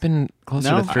has it not been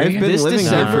closer No, to 3? I've been this living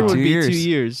there December for would 2 be years. 2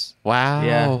 years. Wow.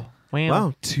 Yeah.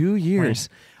 Wow, 2 years.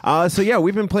 So yeah,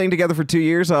 we've been playing together for 2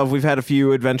 years. We've had a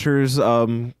few adventures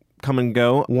come and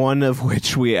go. One of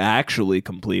which we actually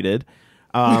completed,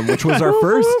 which was our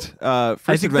first I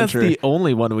think adventure. that's the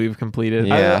only one we've completed.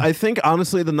 Yeah. I think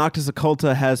honestly, the Noctis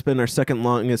Occulta has been our second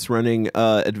longest running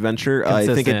adventure. I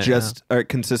think it Consistent, just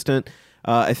consistent.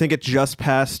 I think it just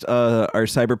passed our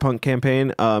Cyberpunk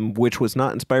campaign, which was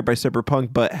not inspired by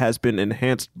Cyberpunk, but has been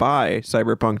enhanced by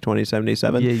Cyberpunk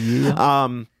 2077.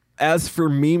 Yeah. As for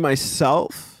me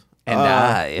myself,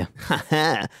 And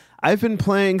I've been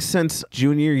playing since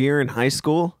junior year in high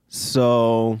school,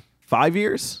 so 5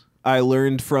 years. I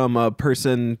learned from a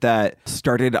person that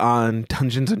started on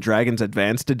Dungeons and Dragons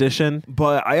Advanced Edition,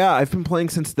 but I've been playing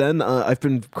since then. I've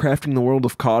been crafting the world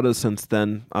of Kata since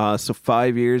then. So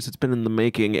 5 years it's been in the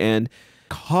making, and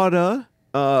Kata.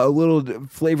 A little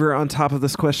flavor on top of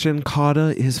this question.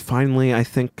 Kata is finally, I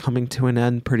think, coming to an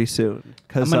end pretty soon.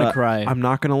 I'm gonna cry. I'm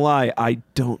not gonna lie. I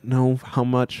don't know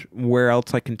where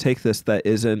else I can take this that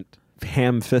isn't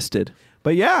ham-fisted.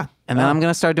 But yeah. and then I'm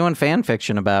going to start doing fan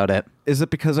fiction about it. Is it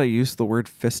because I used the word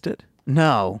fisted?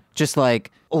 No, just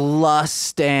like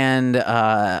lust and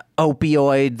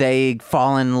opioid. They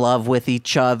fall in love with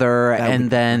each other, and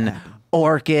then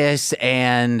Orcus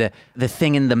and the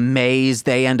thing in the maze.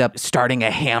 They end up starting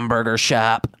a hamburger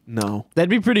shop. No. That'd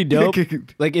be pretty dope.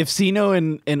 Like if Sino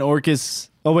and Orcus.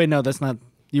 Oh wait, no, that's not.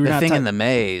 You were The not thing ta- in the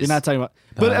maze. You're not talking about.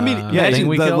 But I mean, Yeah, Thing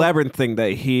we the killed? labyrinth thing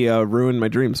that he ruined my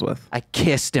dreams with. I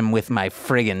kissed him with my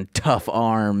friggin' tough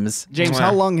arms. James,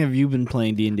 how long have you been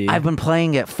playing D&D? I've been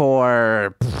playing it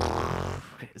for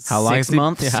How long 6 has he-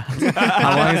 months. Yeah.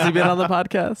 How long has he been on the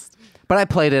podcast? But I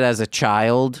played it as a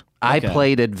child. I Okay.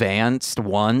 played advanced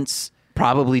once.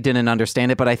 Probably didn't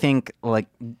understand it, but I think like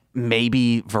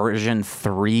maybe version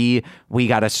 3, we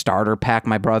got a starter pack,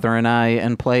 my brother and I,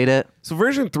 and played it. So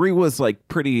version 3 was like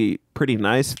pretty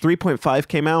nice. 3.5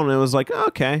 came out and it was like,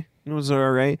 okay, it was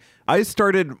all right. I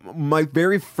started my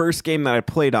very first game that I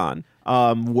played on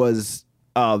was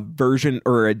version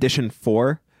or edition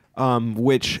 4,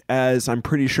 which, as I'm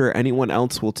pretty sure anyone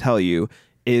else will tell you,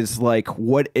 is like,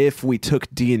 what if we took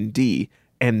D&D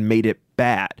and made it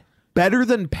bad? Better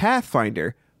than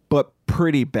Pathfinder, but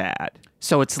pretty bad.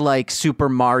 So it's like Super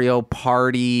Mario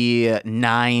Party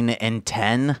 9 and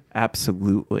 10.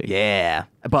 Absolutely. Yeah.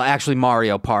 But actually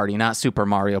Mario Party, not Super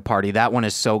Mario Party. That one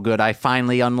is so good. I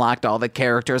finally unlocked all the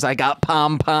characters. I got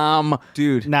Pom Pom.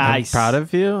 Dude. nice. Proud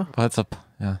of you. What's up?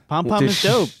 Yeah. Pom Pom is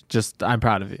dope. Just, I'm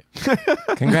proud of you.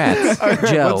 Congrats.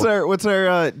 Joe. What's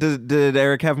our did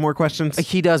Eric have more questions?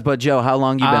 He does, but Joe, how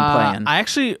long you been playing? I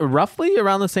actually, roughly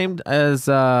around the same as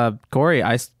Corey,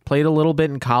 I played a little bit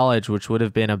in college, which would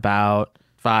have been about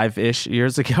 5-ish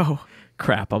years ago.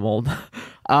 Crap, I'm old.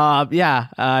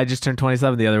 I just turned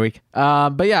 27 the other week.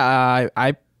 But yeah,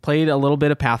 I played a little bit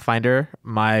of Pathfinder.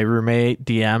 My roommate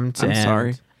DM'd. I'm and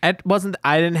sorry.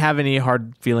 I didn't have any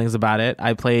hard feelings about it.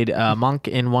 I played monk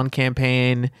in one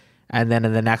campaign, and then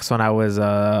in the next one I was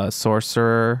a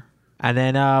sorcerer. And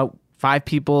then 5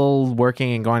 people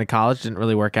working and going to college didn't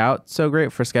really work out so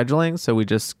great for scheduling, so we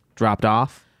just dropped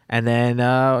off. And then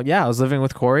I was living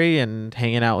with Corey and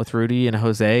hanging out with Rudy and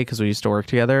Jose because we used to work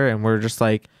together, and we're just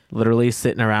like literally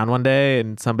sitting around one day,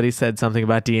 and somebody said something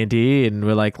about D&D, and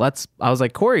we're like, I was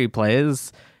like, Corey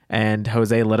plays. And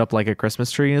Jose lit up like a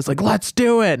Christmas tree and was like, let's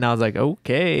do it. And I was like,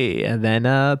 okay. And then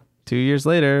 2 years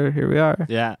later, here we are.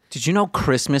 Yeah. Did you know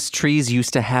Christmas trees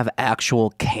used to have actual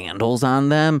candles on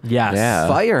them? Yes. Yeah.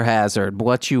 Fire hazard.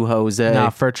 What you, Jose? No,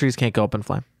 fir trees can't go up in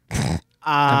flame.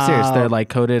 I'm serious. They're like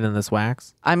coated in this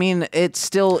wax. I mean, it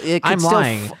could I'm still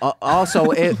lying.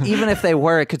 Also, even if they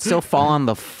were, it could still fall on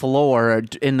the floor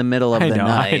in the middle of the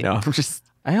night. I know.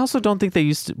 I also don't think they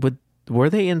used to.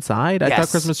 Were they inside? I thought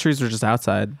Yes. Christmas trees were just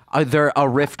outside.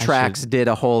 Riff Tracks did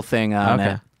a whole thing on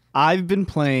Okay. it. I've been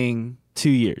playing 2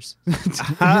 years.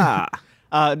 Ah.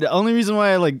 The only reason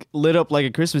why I like lit up like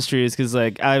a Christmas tree is because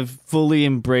like I've fully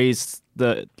embraced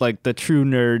the true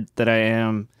nerd that I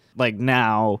am like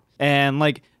now. And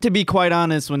like to be quite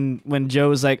honest, when Joe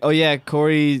was like, "Oh yeah,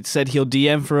 Corey said he'll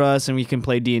DM for us and we can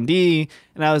play D&D,"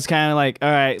 and I was kind of like,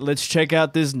 "All right, let's check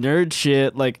out this nerd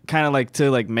shit," like kind of like to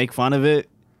like make fun of it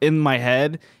in my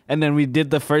head. And then we did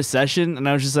the first session, and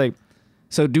I was just like,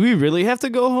 "So do we really have to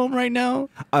go home right now?"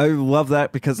 I love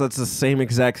that because that's the same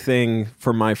exact thing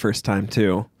for my first time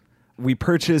too. We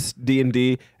purchased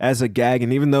D&D as a gag,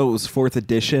 and even though it was 4th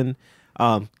edition,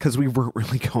 because we weren't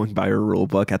really going by a rule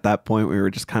book at that point, we were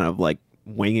just kind of like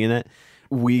winging it.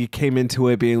 we came into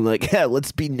it being like, yeah,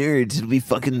 let's be nerds. It'll be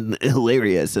fucking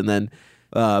hilarious. And then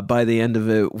by the end of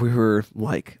it, we were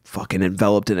like fucking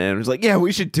enveloped in it. And it was like, yeah,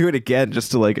 we should do it again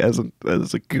just to like as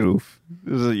a goof,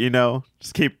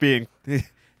 just keep being.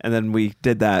 And then we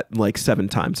did that like 7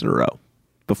 times in a row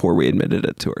before we admitted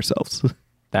it to ourselves.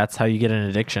 That's how you get an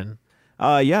addiction.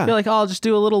 Yeah. You're like, oh, I'll just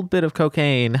do a little bit of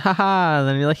cocaine. Haha. And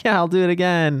then you're like, yeah, I'll do it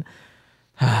again.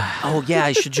 Oh yeah,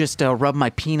 I should just rub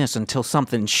my penis until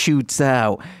something shoots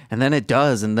out, and then it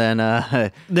does, and then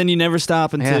Then you never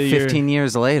stop until you're 15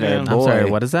 years later. Yeah. I'm boy. sorry,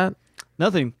 what is that?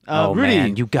 nothing. Oh Rudy,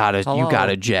 man, you gotta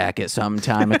Hello. jacket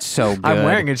sometime. It's so good. I'm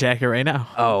wearing a jacket right now.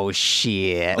 Oh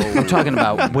shit! I'm talking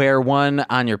about wear one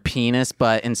on your penis,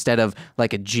 but instead of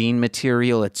like a jean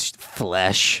material, it's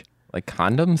flesh. Like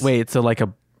condoms? Wait, so like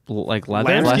leather?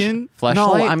 Lambskin?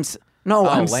 Fleshlight?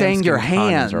 I'm saying your lambskin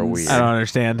hands condoms are weird. I don't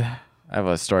understand. I have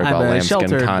a story I'm about a lambskin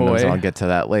sheltered condoms, boy. and I'll get to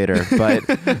that later. But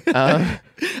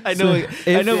I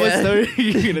know what story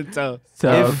you're gonna tell.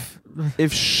 So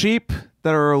If sheep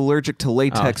that are allergic to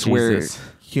latex Oh, wear Jesus.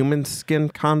 human skin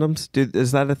condoms,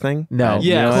 is that a thing? no,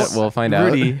 you know Yes. what? We'll find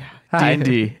out. Rudy,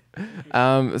 D&D.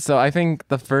 So I think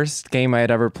the first game I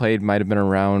had ever played might have been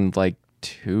around like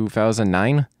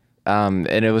 2009. And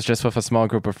it was just with a small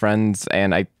group of friends,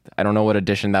 and I don't know what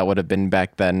edition that would have been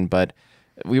back then, but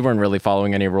we weren't really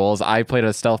following any rules. I played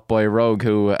a stealth boy rogue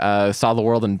who saw the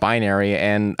world in binary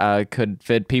and could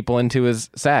fit people into his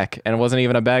sack, and it wasn't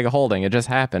even a bag of holding. It just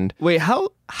happened. Wait, how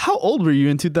old were you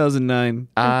in 2009?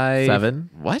 7,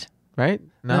 What? right?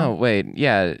 No, wait.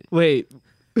 Yeah. Wait.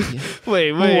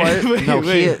 wait. No,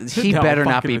 wait. he No, better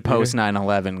not fucking be with you. post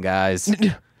 9/11, guys.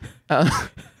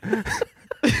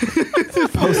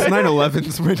 Post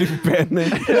 9/11's winning band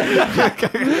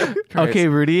name. Okay,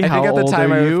 Rudy, I how think at the old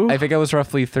time are you? I think I was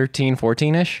roughly 13,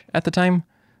 14-ish at the time.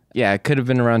 Yeah, it could have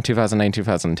been around 2009,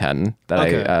 2010 that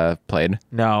Okay. I played.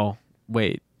 No,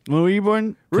 wait. When were you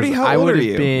born? Rudy, how I old would are have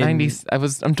you? been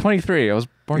 90s. I'm 23. I was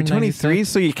born You're in 23, 96.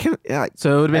 so you can't. Yeah,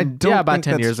 So it would I have been don't about think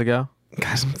 10 that's- years ago.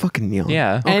 guys, I'm fucking young.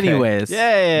 Yeah. Okay. Anyways,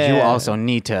 Yeah. You also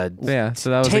need to Yeah, so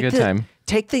that was a take good the, time.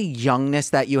 Take the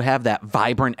youngness that you have, that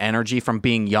vibrant energy from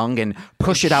being young, and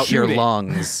push it out your Shoot it.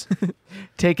 lungs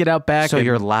take it out back so and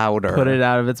you're louder. put it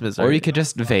out of its misery. Or you could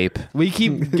just vape. We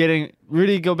keep getting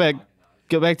Rudy. Go back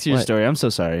to your What? story. I'm so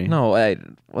sorry. No, I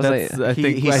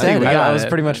think he I said think it. we I got was it.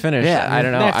 pretty much finished. Yeah. I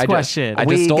don't know. Next I question. I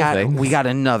just stole got, things. we got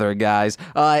another, guys.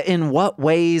 In what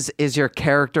ways is your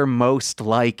character most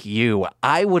like you?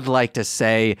 I would like to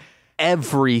say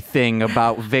everything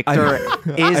about Victor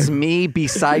is me,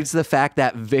 besides the fact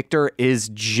that Victor is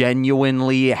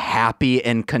genuinely happy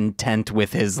and content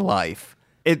with his life.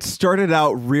 It started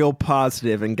out real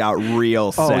positive and got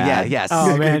real sad. Oh, yeah, yes.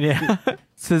 Oh man, yeah.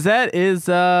 Suzette is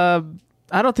I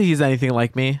don't think he's anything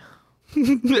like me. You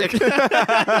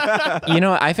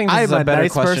know, I think this I'm is a a better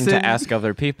nice question person. to ask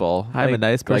other people. I'm a Like-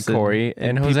 nice person. Like Corey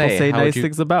and People Jose. say How would nice you-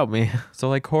 things about me. So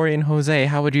like Corey and Jose,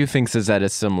 how would you think Suzette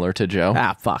is similar to Joe?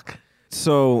 Ah, fuck.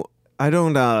 So I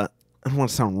don't want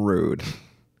to sound rude.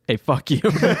 Hey, fuck you.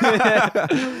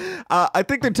 I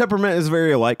think their temperament is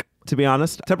very alike, to be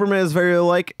honest. Temperament is very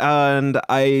alike, and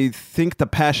I think the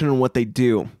passion in what they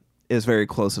do is very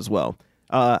close as well.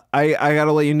 I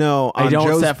gotta let you know. I on don't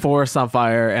Joe's, set forests on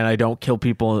fire and I don't kill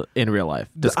people in real life.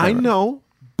 I Disclaimer. know,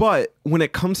 but when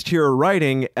it comes to your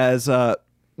writing, as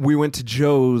we went to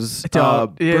Joe's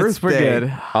Don't. Yes, we're birthday,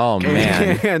 good. Oh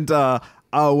man. and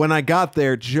when I got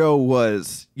there, Joe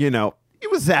was, he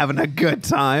was having a good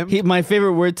time. My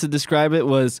favorite word to describe it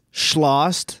was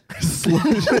schlossed.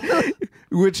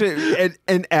 Which is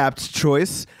an apt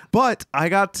choice. But I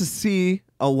got to see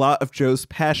a lot of Joe's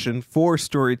passion for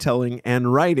storytelling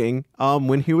and writing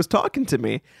when he was talking to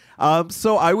me.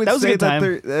 So I would That was a say good that time.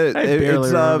 it's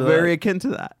remember very that. akin to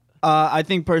that. I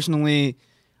think personally,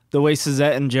 the way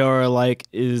Suzette and Joe are alike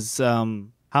is how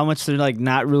much they're like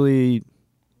not really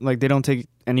like they don't take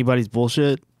anybody's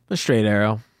bullshit. A straight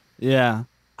arrow. Yeah.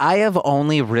 I have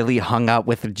only really hung out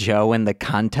with Joe in the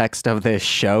context of this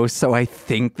show, so I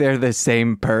think they're the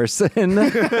same person.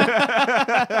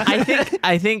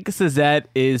 I think Suzette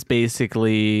is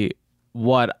basically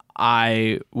what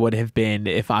I would have been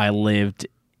if I lived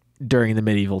during the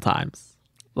medieval times.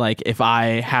 Like if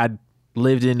I had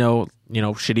lived in a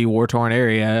shitty war-torn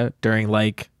area during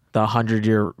like the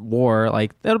 100-year war,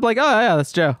 like they'd be like, oh yeah,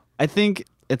 that's Joe. I think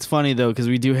it's funny though because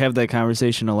we do have that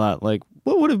conversation a lot. Like,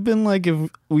 what would have been like if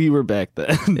we were back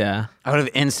then? Yeah. I would have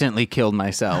instantly killed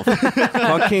myself.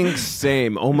 Fucking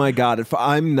same. Oh my God. If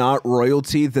I'm not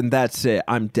royalty, then that's it.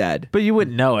 I'm dead. But you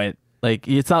wouldn't know it. Like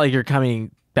it's not like you're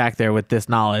coming back there with this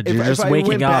knowledge. You're just I waking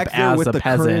went up back there as with a the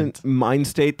peasant. current mind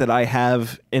state that I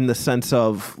have in the sense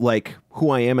of like who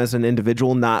I am as an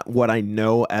individual, not what I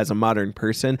know as a modern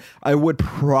person, I would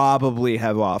probably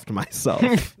have offed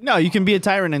myself. No, you can be a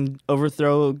tyrant and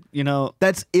overthrow,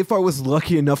 That's if I was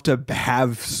lucky enough to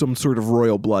have some sort of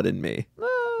royal blood in me.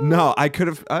 No, I could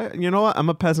have. You know what? I'm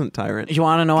a peasant tyrant. You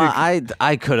want to know what?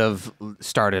 I could have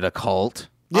started a cult.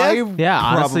 Yeah,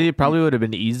 honestly, it probably would have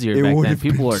been easier it back would then. have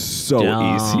People been are so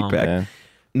dumb. easy back. Yeah.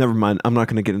 Never mind. I'm not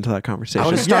going to get into that conversation. I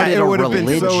would've started it a would have been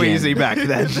so religion. easy back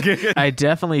then. I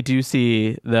definitely do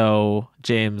see, though,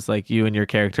 James, like you and your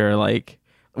character, like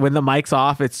when the mic's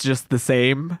off, it's just the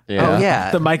same. Oh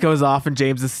yeah. The mic goes off and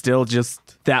James is still just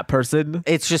that person.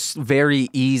 It's just very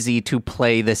easy to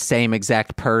play the same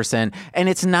exact person, and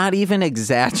it's not even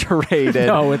exaggerated.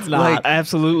 No, it's not. Like,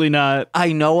 absolutely not.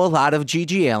 I know a lot of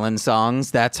Gigi Allen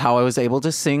songs. That's how I was able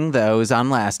to sing those on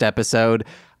last episode.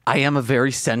 I am a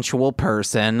very sensual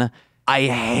person. I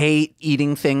hate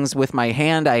eating things with my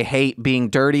hand. I hate being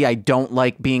dirty. I don't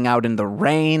like being out in the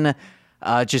rain.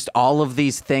 Just all of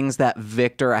these things that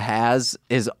Victor has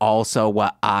is also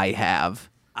what I have.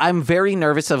 I'm very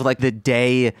nervous of like the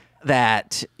day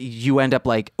that you end up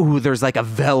like, ooh, there's like a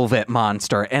velvet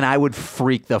monster, and I would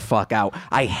freak the fuck out.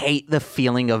 I hate the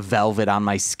feeling of velvet on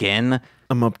my skin.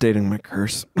 I'm updating my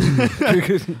curse.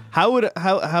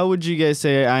 How would you guys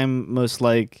say I'm most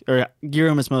like, or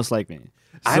Giram is most like me?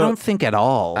 I don't think at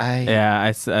all. Yeah, I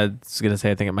was going to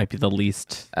say, I think it might be the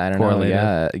least I don't know. correlated.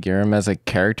 Yeah, Giram as a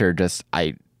character, just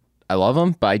I love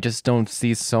him, but I just don't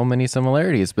see so many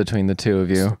similarities between the two of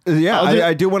you. Yeah,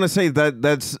 I do want to say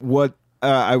that's what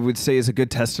I would say is a good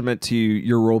testament to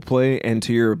your role play and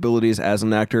to your abilities as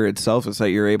an actor itself, is that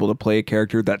you're able to play a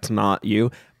character that's not you.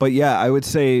 But yeah, I would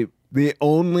say the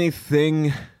only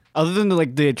thing, Other than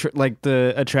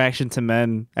the attraction to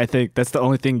men, I think that's the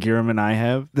only thing Giram and I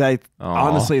have. that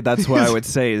honestly, that's what I would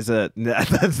say is that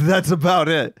that's about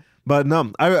it. But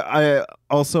no, I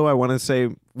also want to say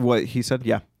what he said.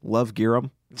 Yeah, love Giram.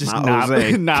 Just not not-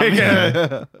 Jose. not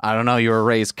me. I don't know. You were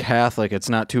raised Catholic. It's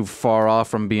not too far off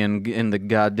from being in the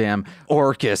goddamn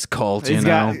Orcus cult, you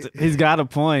know? He's got a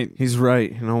point. He's right.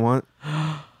 You know what?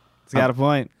 He's got a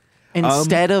point.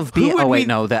 Instead of being... would Oh, wait, we-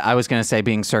 no. That I was going to say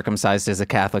being circumcised is a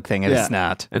Catholic thing. It Yeah. is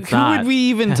not. It's Who not. would we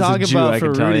even As a talk Jew, about I for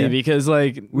can tell Rudy? you. Because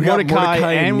like We got Mordecai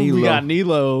and and we Nilo. got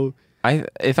Nilo.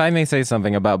 If I may say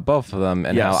something about both of them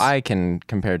and Yes. how I can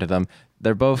compare to them,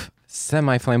 they're both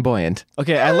semi-flamboyant.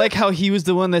 Okay, I like how he was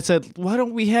the one that said, "Why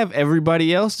don't we have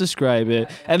everybody else describe it?"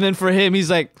 And then for him, he's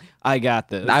like, "I got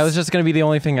this." I was just going to be the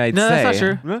only thing I'd No, say. that's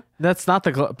not true. That's not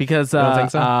the because don't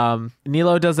think so?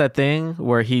 Nilo does that thing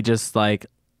where he just like,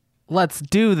 let's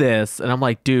do this, and I'm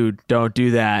like, dude, don't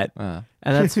do that, and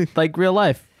that's like real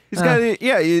life. He's got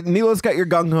Nilo's got your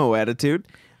gung ho attitude,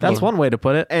 That's one way to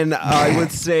put it. and I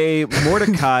would say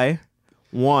Mordecai,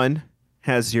 one,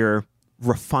 has your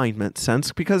refinement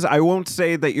sense, because I won't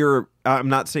say that you're. I'm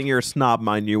not saying you're a snob,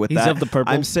 mind you. With He's that, of the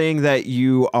purple. I'm saying that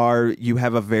you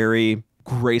have a very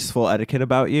graceful etiquette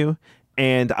about you.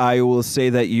 And I will say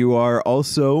that you are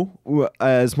also,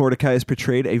 as Mordecai is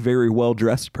portrayed, a very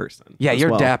well-dressed person. Yeah, as you're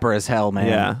well. dapper as hell, man.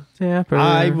 Yeah. Yeah,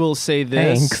 I will say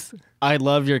this. Thanks. I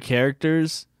love your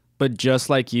characters, but just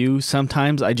like you,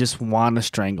 sometimes I just want to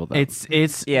strangle them.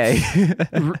 It's Yeah.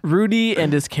 Rudy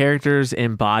and his characters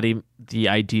embody the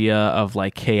idea of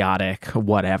like chaotic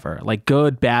whatever, like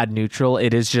good, bad, neutral.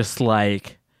 It is just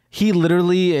like he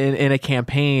literally in a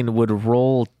campaign would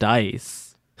roll dice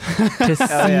to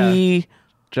see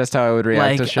Just how I would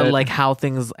react to shit. like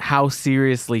how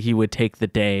seriously he would take the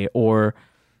day or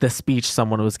the speech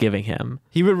someone was giving him.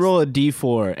 He would roll a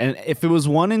d4, and if it was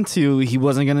 1 and 2, he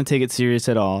wasn't going to take it serious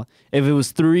at all. If it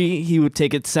was 3, he would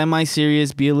take it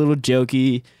semi-serious, be a little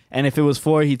jokey, and if it was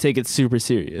 4, he'd take it super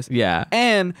serious. Yeah.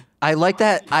 And I like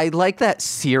that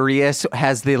serious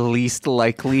has the least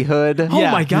likelihood. Oh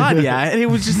Yeah. my god, yeah. And it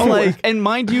was just like and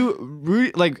mind you,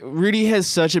 Rudy has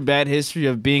such a bad history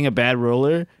of being a bad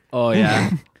roller. oh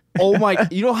yeah. Oh my!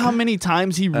 You know how many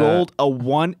times he rolled a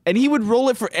 1, and he would roll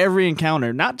it for every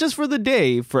encounter, not just for the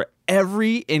day, for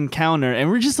every encounter. And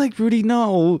we're just like, Rudy,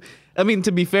 no. I mean,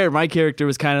 to be fair, my character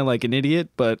was kind of like an idiot,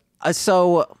 but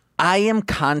So I am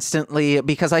constantly,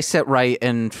 because I sit right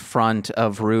in front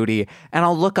of Rudy, and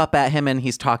I'll look up at him and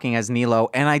he's talking as Nilo,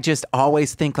 and I just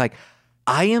always think like,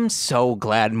 I am so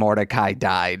glad Mordecai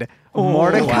died.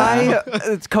 Mordecai,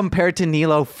 compared to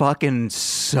Nilo, fucking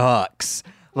sucks.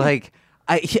 Like,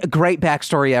 great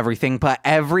backstory, everything, but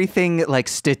everything like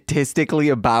statistically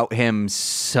about him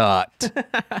sucked.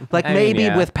 Like I mean, maybe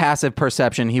yeah. with passive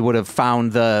perception, he would have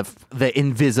found the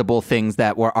invisible things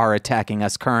that are attacking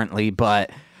us currently, but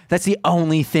That's the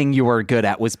only thing you were good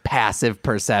at was passive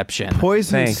perception.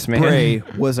 Poison Thanks, man. spray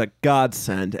was a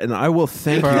godsend, and I will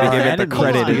thank you to give it the enemies,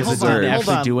 credit it because it didn't deserves.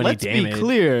 actually do any Let's damage. be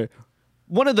clear.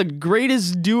 One of the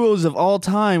greatest duos of all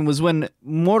time was when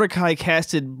Mordecai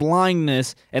casted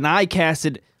blindness and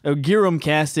Giram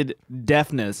casted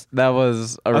deafness. That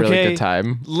was a really Okay. good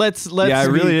time. Let's Yeah, I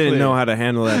be really didn't clear. know how to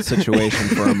handle that situation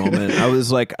for a moment. I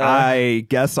was like, I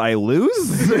guess I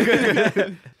lose.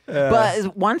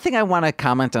 But one thing I want to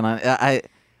comment on,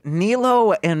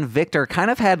 Nilo and Victor kind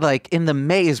of had like in the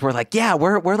maze, we're like, yeah,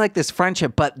 we're like this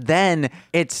friendship. But then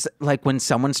it's like when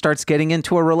someone starts getting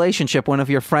into a relationship, one of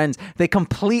your friends, they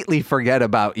completely forget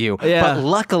about you. Yeah. But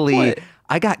luckily,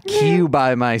 I got Q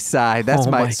by my side. That's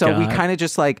Oh my so we God. kind of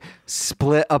just like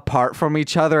split apart from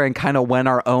each other and kind of went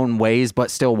our own ways, but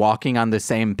still walking on the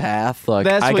same path. Look,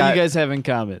 That's I what got, you guys have in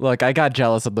common. Look, I got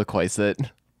jealous of the Quasit,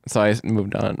 so I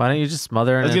moved on. Why don't you just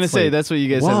smother her? I was going to say, that's what you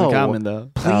guys have Whoa. in common,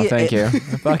 though. Oh, thank you.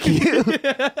 Fuck you.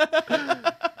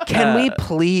 Can we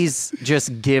please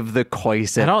just give the I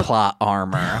Quasit don't- plot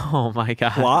armor? Oh my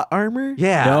god. Plot armor?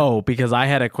 Yeah. No, because I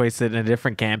had a Quasit in a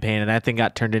different campaign, and that thing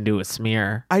got turned into a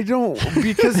smear. I don't,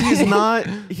 because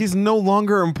he's no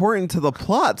longer important to the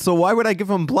plot. So why would I give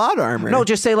him plot armor? No,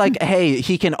 just say like, hey,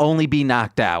 he can only be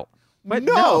knocked out.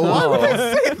 no. Why would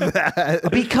I say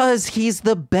that? Because he's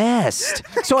the best.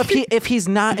 So if he's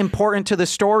not important to the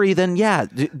story, then yeah,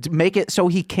 make it so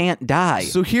he can't die.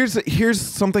 So here's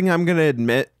something I'm gonna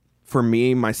admit for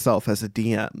me myself as a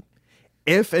DM.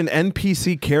 If an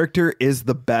NPC character is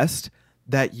the best,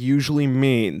 that usually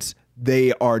means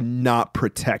they are not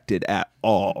protected at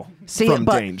all from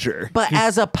danger. But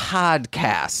as a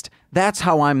podcast, that's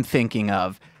how I'm thinking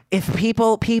of. If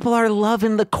people are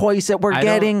loving the Quasit, we're I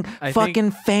getting don't- I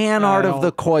fucking think- fan I art of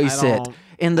the don't- I Quasit don't-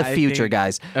 in the I future, think-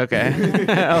 guys. Okay.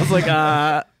 I was like,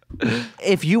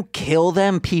 If you kill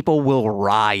them, people will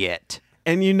riot.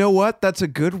 And you know what? That's a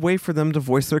good way for them to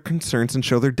voice their concerns and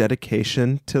show their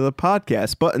dedication to the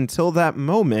podcast. But until that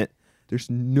moment, there's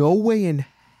no way in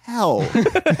hell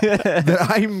that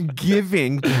I'm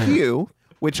giving Q,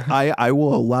 which I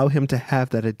will allow him to have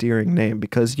that endearing name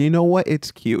because you know what? It's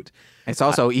cute. It's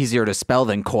also easier to spell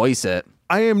than Quasit.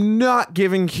 I am not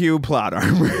giving Q plot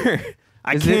armor.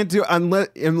 I can't do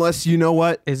unless you know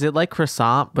what? is it like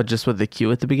croissant, but just with the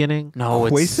Q at the beginning? No,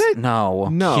 it's Quasit? no.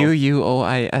 No.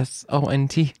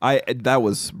 QUOISONT. That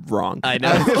was wrong. I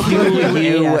know.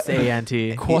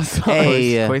 Q-U-A-S-A-N-T.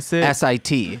 Quasit?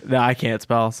 S-I-T. No, I can't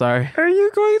spell. Sorry. Are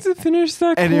you going to finish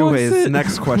that Anyways, Quasit?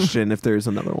 next question if there's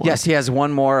another one. Yes, he has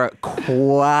one more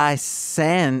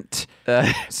Quasent.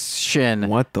 Shin.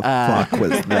 What the fuck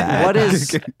was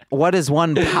that? What is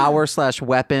one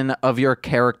power/weapon of your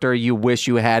character you wish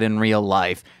you had in real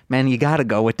life? Man, you gotta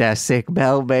go with that sick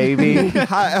bell, baby.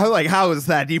 how is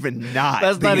that even not?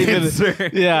 That's the not even. answer?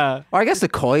 Yeah. Or I guess the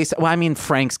Quasit. Well, I mean,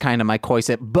 Frank's kind of my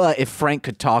Quasit, but if Frank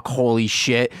could talk, holy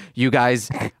shit, you guys,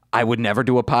 I would never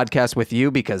do a podcast with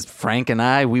you because Frank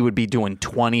and we would be doing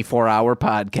 24-hour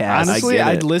podcasts. Honestly, get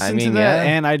I'd it. listen I mean, to that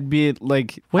yeah. and I'd be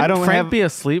like, I Wouldn't don't Frank have. be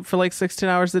asleep for like 16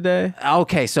 hours a day?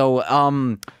 Okay, so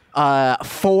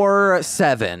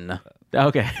 4/7.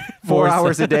 Okay. 4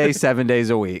 hours a day, 7 days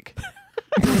a week.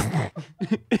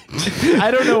 I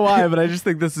don't know why, but I just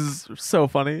think this is so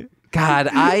funny. God,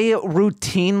 I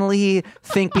routinely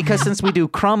think because since we do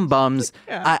crumb bums,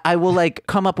 I will like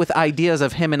come up with ideas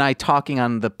of him and I talking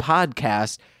on the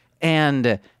podcast,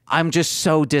 and I'm just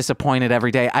so disappointed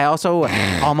every day. I also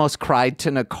almost cried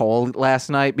to Nicole last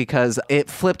night because it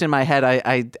flipped in my head.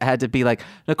 I had to be like,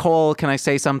 Nicole, can I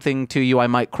say something to you? I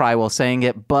might cry while saying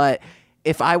it, but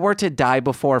if I were to die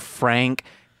before Frank,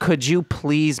 could you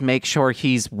please make sure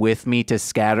he's with me to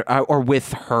scatter, or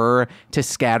with her to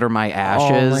scatter my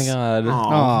ashes? Oh my god.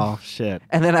 Oh shit.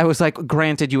 And then I was like,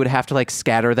 granted, you would have to like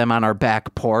scatter them on our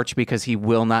back porch because he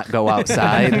will not go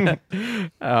outside.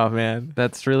 Oh, man.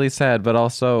 That's really sad, but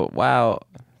also, wow,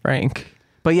 Frank.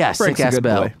 But yeah, Frank's sick a ass good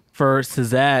bell. boy. For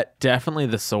Suzette, definitely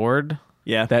the sword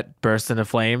Yeah. that burst into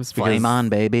flames. Because Flame on,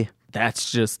 baby.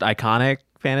 That's just iconic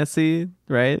fantasy,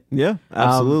 right? Yeah,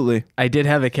 absolutely. I did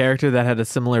have a character that had a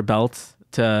similar belt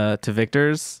to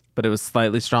Victor's, but it was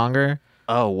slightly stronger.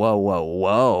 Oh, whoa, whoa,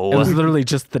 whoa. It was literally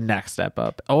just the next step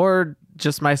up. Or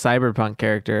just my cyberpunk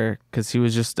character, because he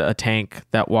was just a tank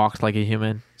that walked like a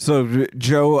human. So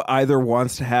Joe either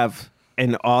wants to have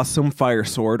an awesome fire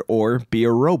sword or be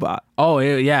a robot. Oh,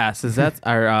 yeah. So that's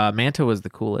our Manta was the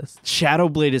coolest.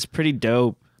 Shadowblade is pretty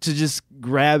dope. To just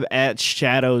grab at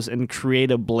shadows and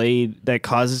create a blade that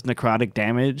causes necrotic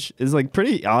damage is like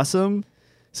pretty awesome.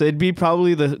 So it'd be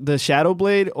probably the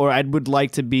Shadowblade, or I would like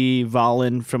to be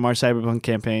Valen from our Cyberpunk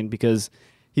campaign because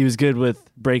He was good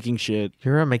with breaking shit.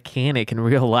 You're a mechanic in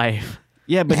real life.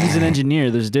 Yeah, but he's an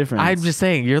engineer. There's difference. I'm just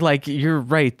saying, you're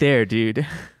right there, dude.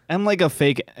 I'm like a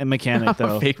fake mechanic, I'm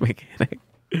though. a fake mechanic.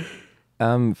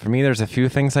 For me, there's a few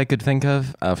things I could think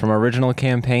of. From original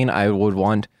campaign, I would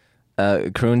want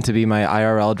Kroon to be my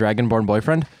IRL Dragonborn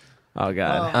boyfriend. Oh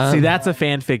god. See, that's a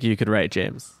fanfic you could write,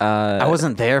 James. I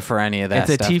wasn't there for any of that.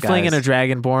 It's a stuff, tiefling guys. and a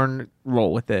dragonborn.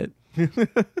 Roll with it.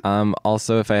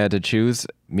 Also, if I had to choose,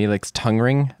 Milik's tongue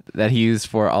ring that he used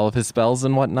for all of his spells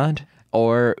and whatnot,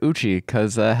 or Uchi,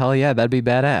 because hell yeah, that'd be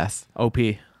badass. OP.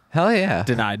 Hell yeah.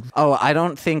 Denied. Oh, I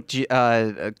don't think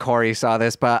Corey saw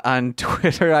this, but on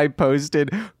Twitter I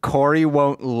posted, Corey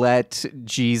won't let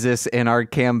Jesus in our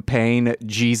campaign.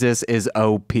 Jesus is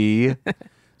OP.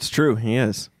 It's true. He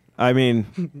is. I mean,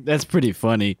 That's pretty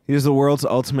funny. he's the world's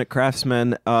ultimate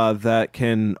craftsman that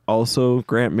can also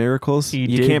grant miracles. He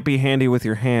You did- can't be handy with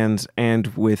your hands and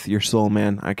with your soul,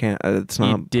 man. I can't. It's He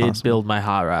not did possible. build my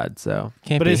hot rod, so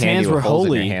Can't But be his handy hands with were holes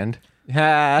in your holy. hand.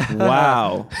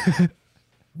 Wow.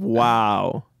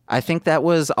 Wow. I think that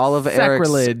was all of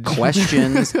Sacrilege. Eric's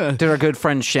questions to our good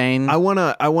friend Shane. I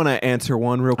wanna answer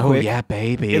one real Oh quick. yeah,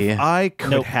 baby. If I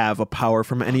could Nope. have a power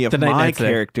from any of The Night my Knight's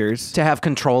there. characters, to have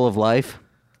control of life.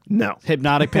 no,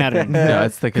 Hypnotic pattern. no,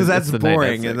 it's because that's it's the Night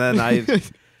boring. Knight's And then I,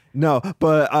 no,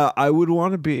 but I would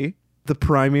want to be the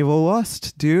primeval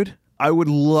lust, dude. I would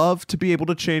love to be able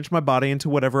to change my body into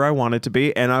whatever I want it to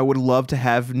be, and I would love to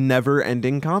have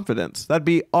never-ending confidence. That'd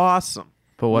be awesome.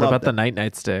 But what Love about that. the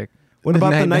Night stick? What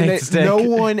about the Night-Night night? stick. No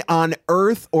one on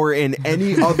Earth or in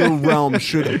any other realm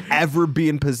should ever be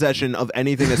in possession of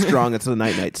anything as strong as the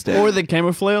night stick. Or the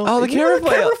camera flail. Oh, the Yeah, camera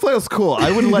flail. Camera flail's cool.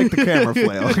 I would like the camera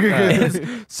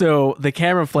flail. So the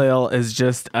camera flail is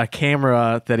just a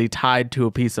camera that he tied to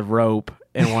a piece of rope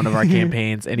in one of our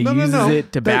campaigns, and he uses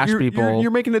it to bash people.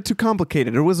 You're making it too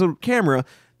complicated. It was a camera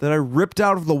that I ripped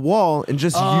out of the wall and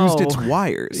just used its Oh.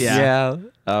 wires. Yeah.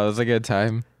 Oh, it was a good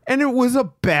time. And it was a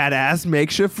badass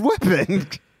makeshift weapon.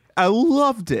 I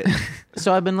loved it.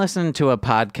 So I've been listening to a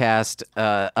podcast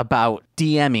about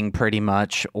DMing pretty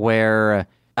much, where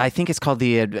I think it's called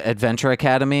the Adventure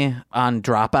Academy on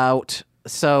Dropout.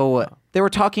 So they were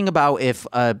talking about if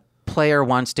a player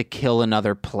wants to kill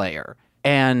another player,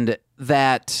 and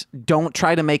that don't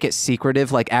try to make it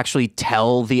secretive, like actually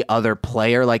tell the other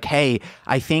player, like, hey,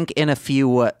 I think in a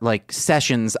few like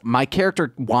sessions, my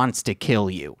character wants to kill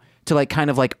you. To like kind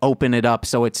of like open it up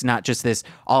so it's not just this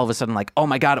all of a sudden like, oh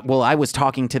my God, well, I was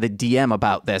talking to the DM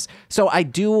about this. So I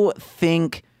do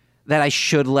think that I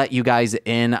should let you guys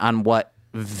in on what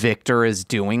Victor is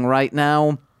doing right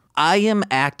now. I am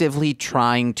actively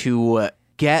trying to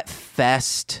get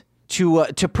Fest to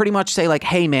pretty much say like,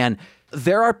 hey man,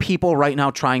 there are people right now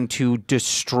trying to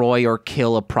destroy or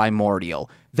kill a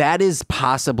primordial. That is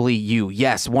possibly you.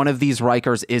 Yes, one of these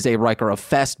Rikers is a Riker of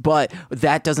Fest, but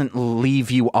that doesn't leave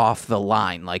you off the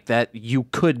line. Like that, you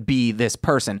could be this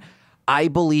person. I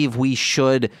believe we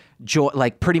should,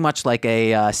 like pretty much like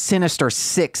a Sinister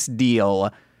Six deal,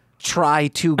 try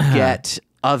to get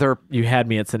other. You had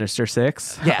me at Sinister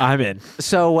Six. Yeah. I'm in.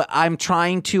 So I'm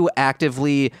trying to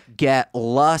actively get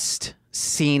Lust,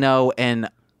 Sino, and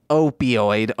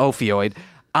Opioid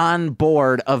on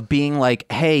board of being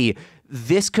like, hey,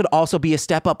 this could also be a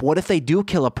step up. What if they do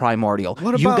kill a primordial? You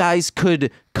about- guys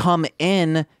could come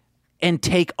in and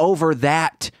take over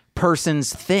that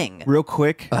person's thing. Real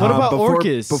quick. What about before,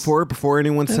 Orcus? Before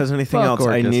anyone says anything Fuck else,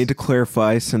 I Orcus. need to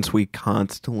clarify since we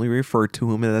constantly refer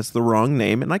to him as the wrong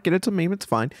name, and I get it's a meme, it's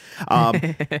fine.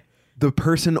 The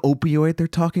person opioid they're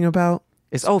talking about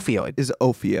It's Opioid. is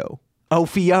Ophio.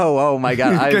 Ophio. Oh my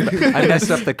God. I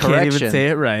messed up the Can't correction. even say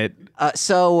it right.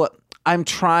 So I'm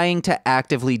trying to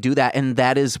actively do that, and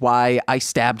that is why I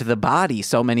stabbed the body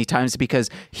so many times, because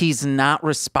he's not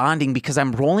responding, because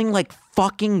I'm rolling like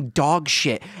fucking dog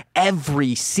shit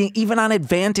even on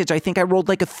advantage. I think I rolled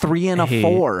like a 3 and a Hey,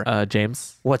 4.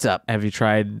 James, What's up? have you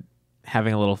tried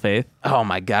having a little faith? Oh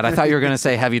my God. I thought you were going to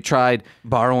say, have you tried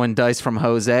borrowing dice from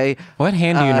Jose? What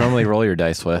hand do you normally roll your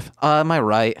dice with? Am I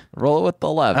right? Roll it with the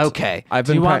left. Okay. I've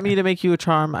Do been you want me to make you a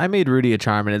charm? I made Rudy a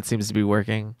charm, and it seems to be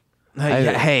working.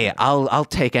 Hey, I'll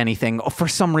take anything. For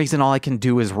some reason, all I can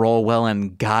do is roll well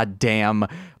in goddamn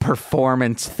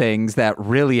performance things that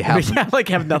really have Yeah, like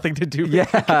have nothing to do.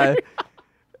 Yeah.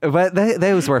 But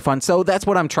those were fun. So that's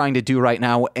what I'm trying to do right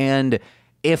now. And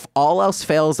if all else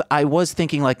fails, I was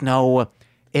thinking like, no,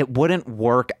 it wouldn't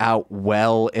work out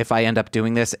well if I end up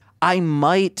doing this. I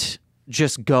might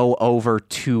just go over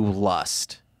to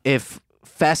Lust if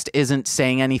Fest isn't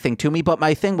saying anything to me. But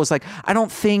my thing was like, I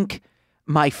don't think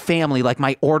my family, like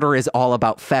my order is all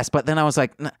about Fest. But then I was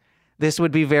like, this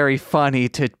would be very funny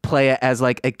to play it as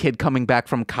like a kid coming back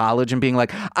from college and being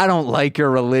like, I don't like your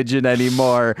religion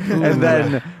anymore. And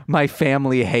then my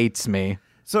family hates me.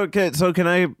 So can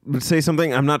I say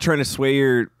something? I'm not trying to sway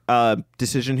your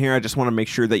decision here. I just want to make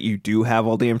sure that you do have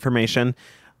all the information.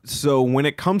 So when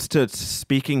it comes to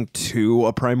speaking to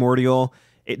a primordial,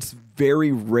 it's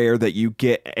very rare that you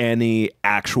get any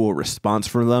actual response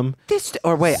from them.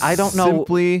 I don't know.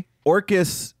 Simply,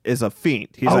 Orcus is a fiend.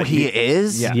 He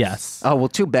is? Yeah. Yes. Oh, well,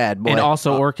 too bad. Boy. And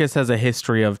also, Orcus has a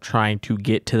history of trying to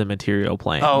get to the material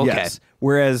plane. Oh, okay. Yes.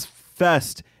 Whereas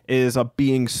Fest is a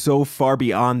being so far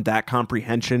beyond that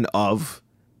comprehension of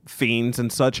fiends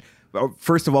and such.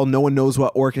 First of all, no one knows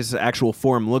what Orcus' actual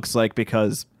form looks like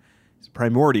because he's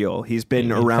primordial. He's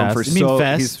been around for Fest? You mean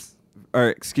Fest?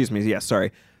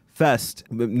 Fest.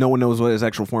 No one knows what his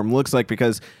actual form looks like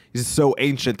because he's so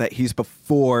ancient that he's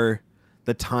before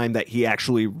the time that he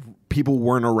actually people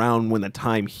weren't around when the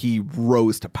time he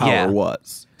rose to power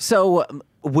was. So,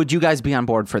 would you guys be on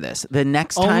board for this? The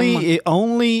next time,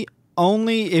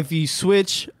 Only if you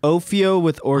switch Ophio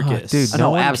with Orcus. dude,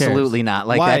 no, one absolutely not.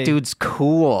 Like Why? that dude's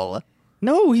cool.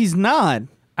 No, he's not.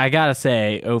 I gotta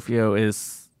say,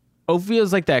 Ophio's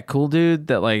like that cool dude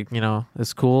that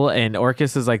is cool, and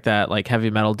Orcus is like that heavy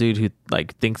metal dude who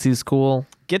thinks he's cool.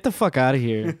 Get the fuck out of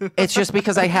here. It's just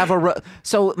because I have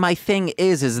so my thing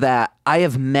is that I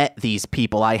have met these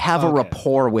people. I have a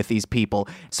rapport with these people.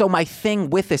 So my thing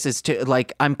with this is to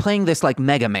I'm playing this like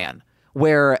Mega Man,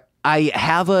 where I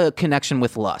have a connection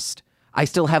with lust. I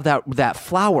still have that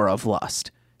flower of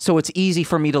lust. So it's easy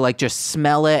for me to just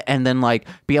smell it and then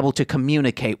be able to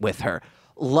communicate with her.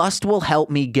 Lust will help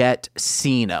me get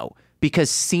Sino because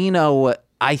Sino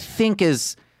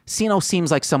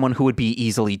seems like someone who would be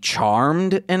easily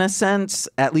charmed in a sense.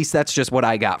 At least that's just what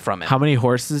I got from it. How many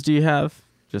horses do you have?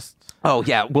 Oh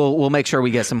yeah, we'll make sure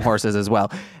we get some horses as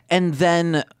well. And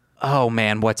then, oh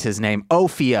man, what's his name?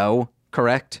 Ophio,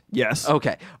 correct? Yes.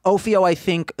 Okay. Ophio, I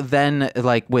think then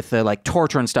with the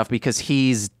torture and stuff because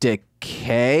he's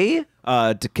decay.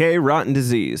 Decay, rotten,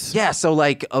 disease. Yeah, so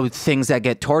things that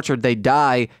get tortured, they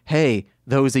die. Hey,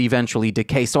 those eventually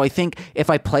decay. So I think if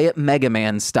I play it Mega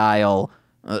Man style,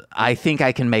 I think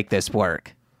I can make this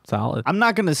work. Solid. I'm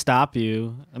not gonna stop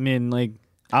you. I mean,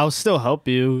 I'll still help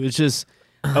you. It's just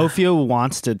Ophio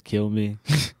wants to kill me.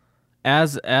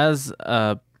 As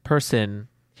a person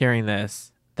hearing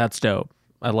this, that's dope.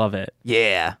 I love it.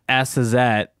 Yeah. As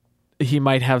Suzette, he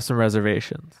might have some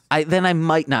reservations. I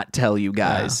might not tell you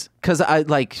guys because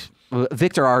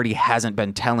Victor already hasn't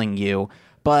been telling you,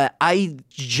 but I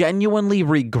genuinely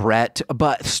regret.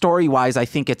 But story wise, I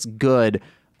think it's good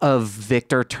of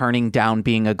Victor turning down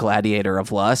being a gladiator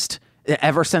of lust.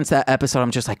 Ever since that episode,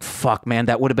 I'm just like, fuck, man,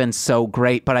 that would have been so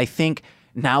great. But I think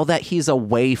now that he's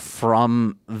away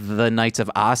from the Knights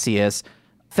of Osseous,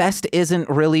 Fest isn't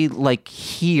really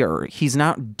here. He's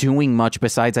not doing much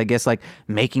besides, I guess,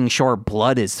 making sure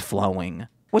blood is flowing,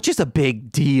 which is a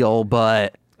big deal.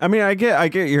 But I mean, I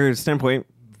get your standpoint.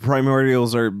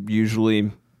 Primordials are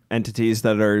usually entities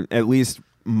that are at least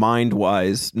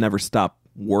mind-wise never stop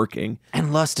working.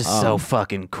 And lust is so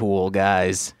fucking cool,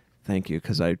 guys. Thank you,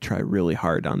 because I try really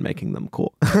hard on making them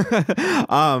cool.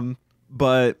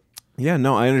 But yeah,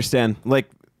 no, I understand.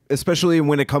 Especially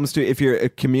when it comes to if your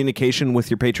communication with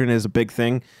your patron is a big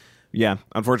thing. Yeah,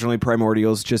 unfortunately,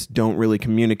 primordials just don't really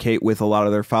communicate with a lot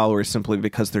of their followers simply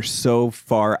because they're so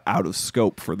far out of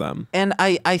scope for them. And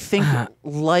I think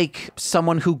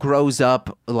someone who grows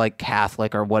up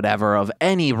Catholic or whatever of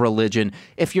any religion,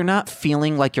 if you're not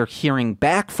feeling like you're hearing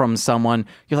back from someone,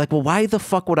 you're like, well, why the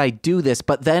fuck would I do this?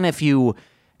 But then if you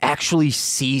actually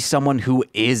see someone who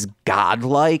is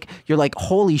godlike, you're like,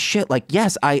 holy shit,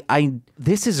 yes, I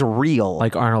this is real.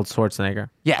 Like Arnold Schwarzenegger.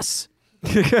 Yes.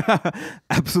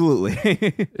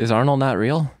 Absolutely. Is Arnold not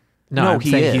real? No, I'm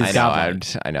he saying is. he's godlike.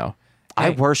 I know.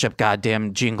 I worship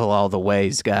goddamn Jingle All the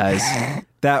Ways, guys.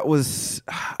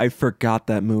 I forgot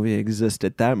that movie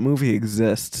existed. That movie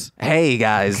exists. Hey,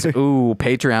 guys. Ooh,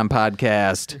 Patreon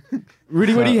podcast.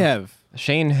 Rudy, what do you have?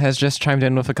 Shane has just chimed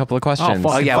in with a couple of questions.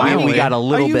 Oh, yeah, we got a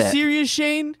little Are you bit. serious,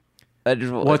 Shane?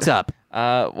 What's up?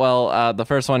 The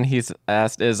first one he's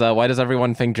asked is, why does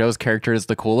everyone think Joe's character is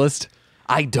the coolest?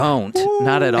 I don't.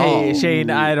 Not at all. Hey, Shane,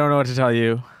 I don't know what to tell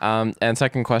you. And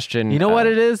second question. You know what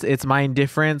it is? It's my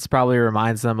indifference probably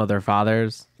reminds them of their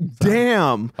fathers.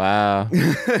 Damn. Wow.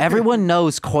 Everyone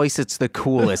knows Koisit's the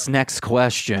coolest. Next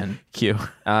question. Q.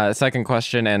 Second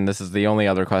question, and this is the only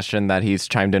other question that he's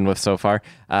chimed in with so far.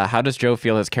 How does Joe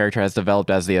feel his character has developed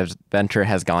as the adventure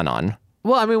has gone on?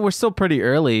 Well, I mean, we're still pretty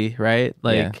early, right?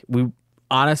 Yeah. We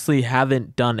honestly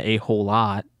haven't done a whole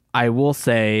lot. I will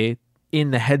say,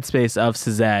 in the headspace of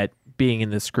Suzette, being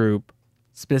in this group,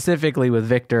 specifically with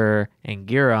Victor and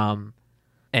Giram,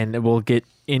 and we'll get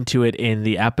into it in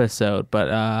the episode,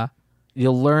 but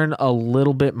you'll learn a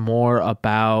little bit more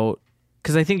about,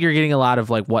 because I think you're getting a lot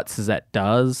of like what Suzette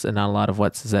does and not a lot of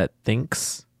what Suzette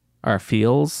thinks or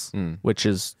feels, which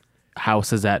is how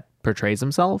Suzette portrays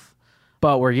himself.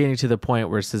 But we're getting to the point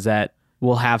where Suzette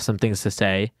will have some things to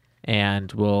say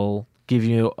and will give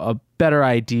you a better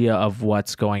idea of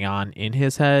what's going on in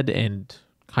his head and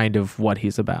kind of what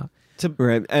he's about.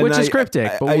 Right. And Which is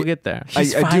cryptic, but we'll get there.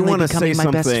 He's I do finally want to say becoming my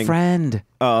something. best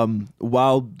friend.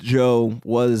 While Joe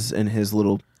was in his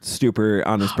little stupor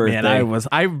on his birthday, Man,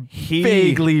 I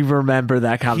vaguely remember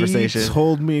that conversation. he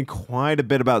told me quite a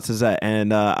bit about Suzette,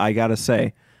 and I gotta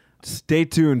say, stay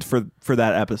tuned for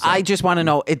that episode. I just want to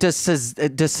know, does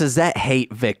Suzette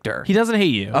hate Victor? He doesn't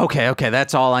hate you. Okay,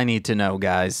 that's all I need to know,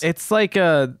 guys. It's like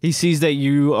He sees that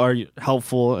you are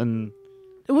helpful and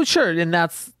well, sure, and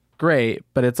that's great,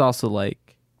 but it's also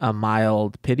like a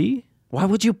mild pity. Why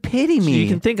would you pity So me? you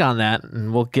can think on that,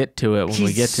 and we'll get to it when we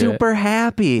He's get to super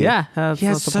happy. Yeah, he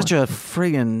has that's the such a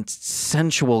friggin'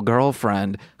 sensual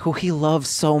girlfriend who he loves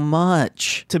so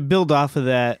much. to build off of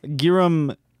that,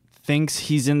 Giram thinks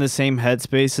he's in the same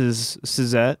headspace as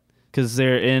Suzette because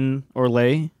they're in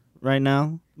Orlais right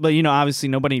now. But, obviously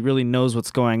nobody really knows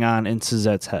what's going on in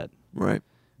Suzette's head. right.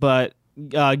 But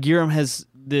Giram has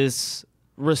this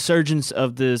resurgence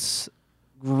of this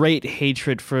great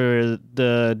hatred for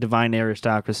the divine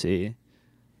aristocracy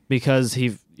because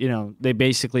they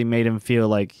basically made him feel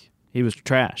like he was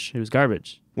trash. He was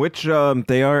garbage. Which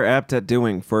they are apt at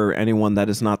doing for anyone that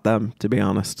is not them, to be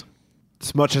honest.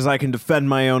 As much as I can defend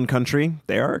my own country,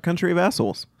 they are a country of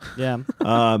assholes. Yeah.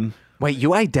 Wait,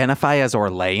 you identify as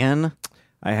Orlean?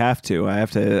 I have to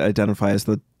identify as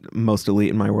the most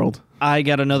elite in my world. I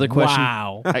got another question.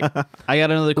 Wow. I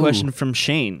got another question from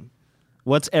Shane.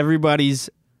 What's everybody's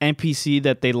NPC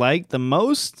that they like the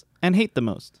most and hate the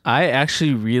most? I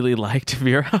actually really liked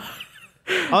Vera.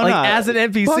 Oh, like no. as an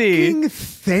NPC, Fucking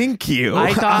thank you.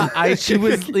 I thought she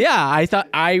was. Yeah, I thought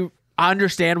I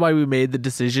understand why we made the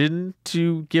decision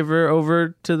to give her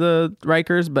over to the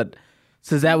Rikers, but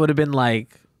since that would have been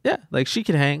like, yeah, like she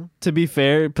could hang. To be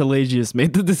fair, Pelagius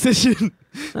made the decision.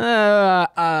 Yeah,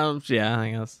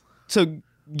 I guess. So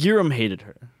Giram hated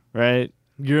her, right?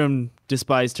 Giram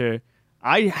despised her.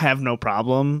 I have no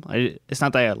problem. It's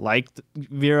not that I liked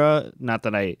Vera, not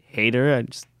that I hate her. I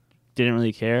just didn't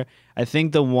really care. I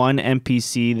think the one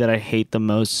NPC that I hate the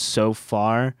most so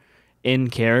far in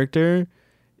character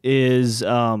is,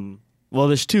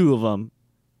 there's two of them.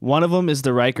 One of them is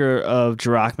the Riker of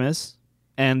Drachmas,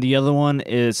 and the other one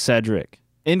is Cedric.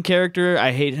 In character,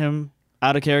 I hate him.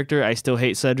 Out of character, I still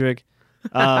hate Cedric.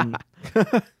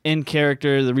 In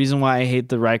character, the reason why I hate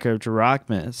the Riker of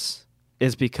Drachmas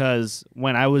is because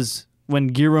when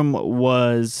Giram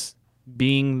was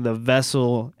being the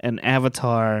vessel and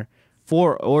avatar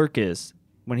for Orcus,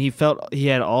 when he felt he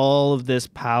had all of this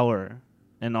power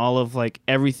and all of like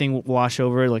everything wash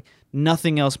over, like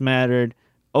nothing else mattered,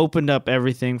 opened up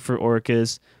everything for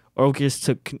Orcus. Orcus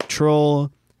took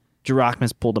control.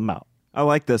 Drachmas pulled him out. I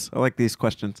like this. I like these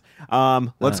questions.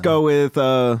 Let's go with.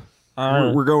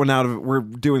 We're going out of. We're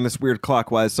doing this weird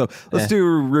clockwise. So let's do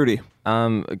Rudy.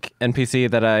 NPC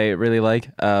that I really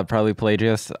like, probably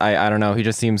Pelagius. I don't know. He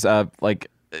just seems like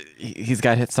he's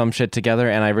got some shit together,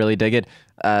 and I really dig it.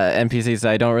 NPCs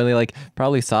I don't really like,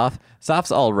 probably Soph.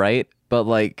 Soph's all right, but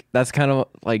like that's kind of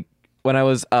like when I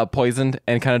was poisoned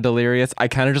and kind of delirious, I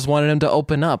kind of just wanted him to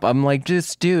open up. I'm like,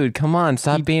 just dude, come on,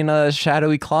 stop being a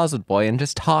shadowy closet boy and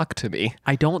just talk to me.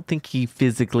 I don't think he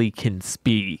physically can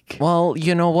speak. Well,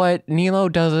 you know what? Nilo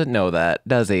doesn't know that,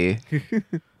 does he?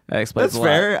 That explains That's a lot.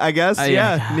 fair, I guess.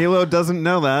 yeah. Nilo doesn't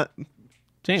know that.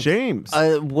 James.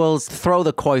 We'll throw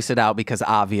the Coisit out because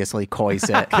obviously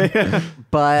Coisit.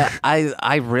 But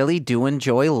I really do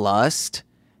enjoy Lust.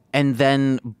 And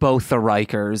then both the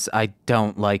Rikers, I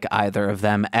don't like either of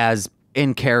them as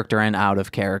in character and out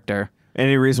of character.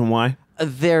 Any reason why?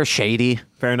 They're shady.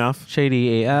 Fair enough.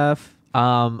 Shady AF.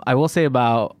 I will say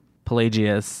about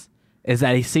Pelagius is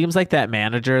that he seems like that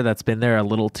manager that's been there a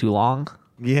little too long.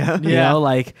 Yeah. You know,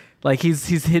 like he's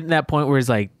hitting that point where he's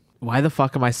like, why the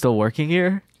fuck am I still working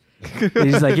here? And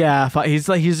he's like, yeah. He's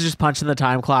just punching the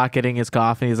time clock, getting his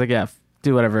coffee. He's like, yeah,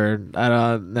 do whatever.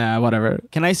 Whatever.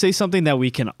 Can I say something that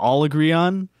we can all agree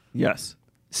on? Yes.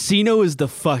 Sino is the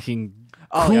fucking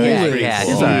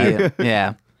Yeah.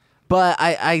 Yeah. But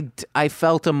I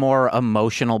felt a more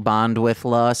emotional bond with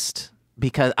Lust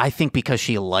because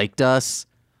she liked us.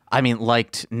 I mean,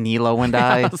 liked Nilo and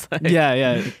I.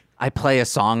 Yeah. I play a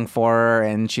song for her,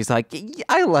 and she's like,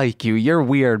 I like you. You're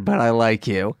weird, but I like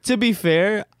you. To be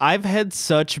fair, I've had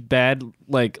such bad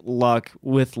luck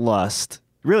with lust.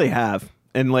 Really have.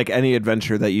 In like any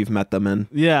adventure that you've met them in.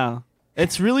 Yeah.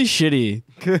 It's really shitty.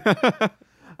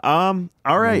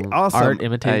 All right, awesome. Art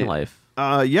imitating life.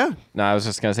 Yeah. No, I was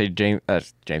just gonna say James.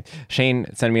 Shane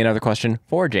sent me another question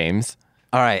for James.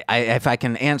 All right, if I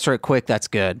can answer it quick, that's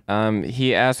good.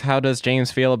 He asked, "How does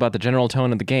James feel about the general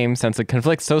tone of the game since it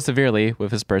conflicts so severely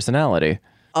with his personality?"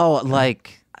 Oh,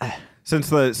 like, Since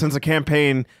the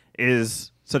campaign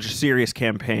is such a serious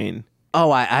campaign.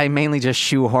 I mainly just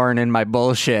shoehorn in my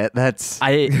bullshit. That's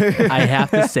I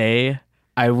have to say,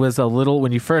 I was a little,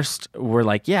 when you first were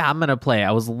like, yeah, I'm gonna play,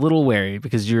 I was a little wary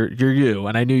because you're you,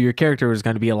 and I knew your character was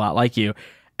going to be a lot like you.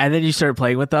 And then you started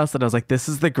playing with us, and I was like, this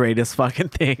is the greatest fucking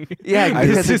thing. yeah, because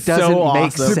This it is so doesn't make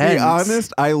awesome. To sense. be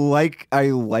honest, I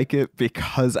like it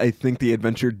because I think the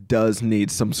adventure does need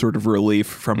some sort of relief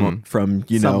from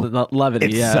you know Some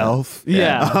levity, itself.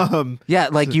 Yeah. Yeah,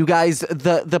 like you guys,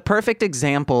 the perfect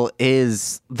example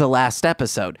is the last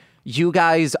episode. You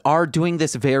guys are doing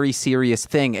this very serious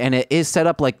thing, and it is set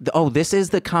up like, oh, this is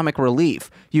the comic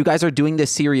relief. You guys are doing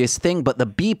this serious thing, but the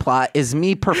B plot is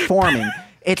me performing.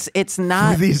 It's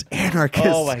not These anarchists.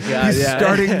 Oh my God, He's yeah.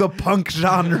 starting the punk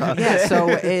genre. yeah, so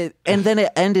and then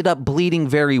it ended up bleeding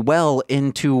very well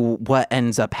into what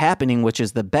ends up happening, which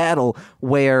is the battle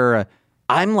where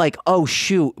I'm like, oh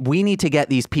shoot, we need to get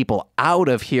these people out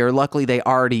of here. Luckily they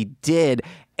already did.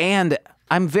 And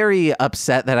I'm very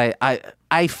upset that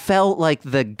I felt like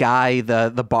the guy,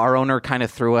 the bar owner kind of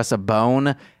threw us a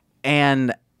bone.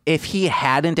 And if he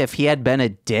had been a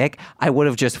dick, I would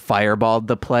have just fireballed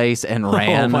the place and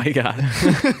ran. Oh my god.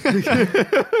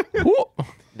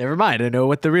 Never mind. I know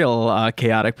what the real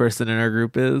chaotic person in our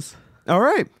group is. All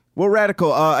right. Well,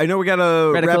 Radical, I know we got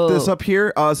to wrap Radical. this up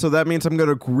here, so that means I'm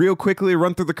going to real quickly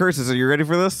run through the curses. Are you ready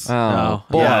for this? Oh,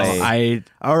 boy, boy.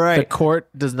 All The right. court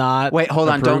does not. Wait, hold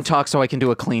on. approve. Don't talk so I can do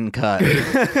a clean cut.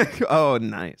 Oh,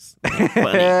 nice.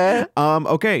 Funny.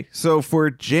 Okay, so for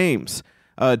James,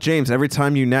 every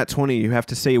time you nat 20, you have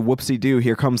to say whoopsie-doo,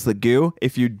 here comes the goo.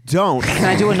 If you don't, Can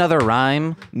I do another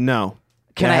rhyme? no.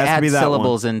 Can It I has to add be that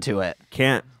syllables one. into it?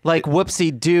 Can't. Like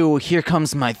whoopsie doo, here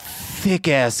comes my thick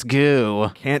ass goo.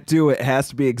 Can't do it. It has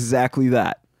to be exactly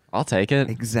that. I'll take it.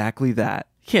 Exactly that.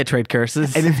 You can't trade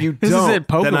curses. And if you this don't, isn't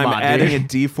Pokemon, then I'm adding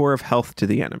dude. a D4 of health to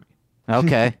the enemy.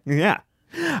 Okay. Yeah.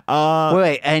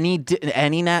 Wait,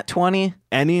 any nat 20?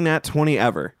 Any nat 20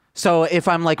 ever. So if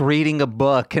I'm like reading a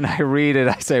book and I read it,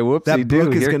 I say whoopsie That doo,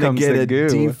 book is here going to comes get the a goo.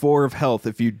 D4 of health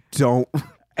if you don't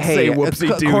Hey, say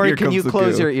whoopsie doo. Corey, here can comes you the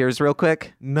close goo. your ears real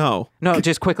quick? No. No,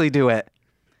 just quickly do it.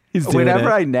 He's doing Whenever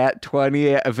it. I nat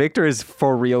 20, Victor is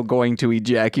for real going to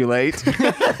ejaculate.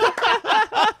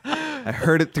 I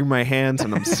heard it through my hands,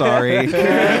 and I'm sorry.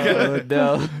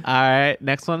 no. All right,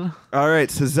 next one. All right,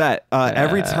 Suzette.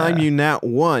 Every time you nat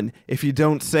 1, if you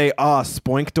don't say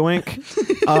spoink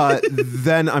doink,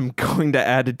 then I'm going to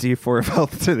add a D4 of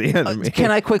health to the enemy.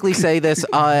 Can I quickly say this?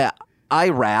 I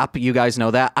rap. You guys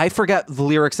know that. I forgot the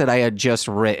lyrics that I had just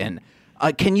written.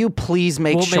 Can you please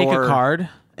make We'll sure? make a card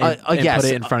and yes,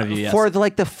 put it in front of you. Yes. For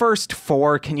the first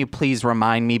 4, can you please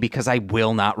remind me because I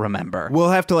will not remember. We'll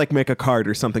have to make a card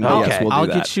or something. But Okay. yes, we'll do I'll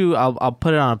that. get you. I'll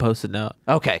put it on a post-it note.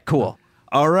 Okay, cool.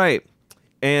 All right.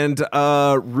 And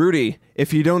Rudy,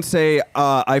 if you don't say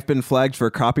I've been flagged for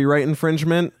copyright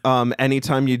infringement,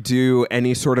 anytime you do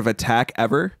any sort of attack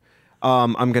ever,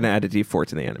 I'm going to add a D4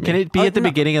 to the enemy. Can it be at the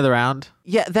beginning of the round?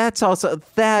 Yeah, that's also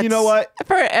that. You know what?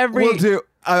 For every. We'll do.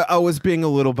 I was being a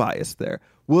little biased there.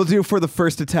 We'll do for the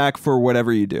first attack for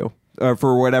whatever you do,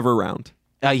 for whatever round.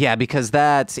 Yeah, because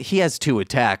he has 2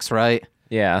 attacks, right?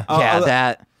 Yeah.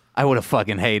 That I would have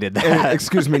fucking hated that.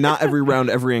 Excuse me, not every round,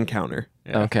 every encounter.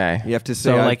 Okay. You have to say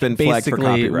So I've been flagged for basically,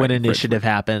 copyright when infringement. initiative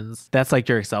happens, that's like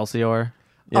your Excelsior.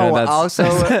 Yeah, Oh, that's- also,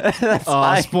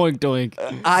 Spoink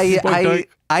doink.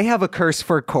 I have a curse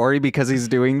for Corey because he's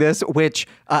doing this, which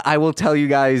I will tell you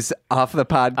guys off the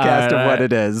podcast of what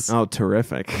it is. Oh,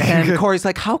 terrific. And Corey's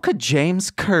like, how could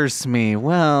James curse me?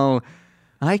 Well,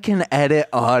 I can edit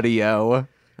audio.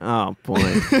 Oh boy,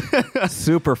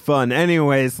 super fun.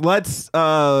 Anyways, let's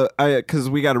because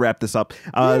we got to wrap this up.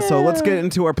 So let's get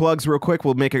into our plugs real quick.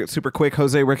 We'll make it super quick.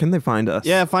 Jose, where can they find us?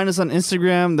 Yeah, find us on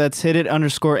Instagram. That's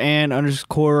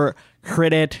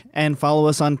hit_and_credit. And follow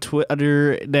us on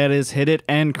Twitter. That is hit it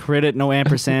and credit. No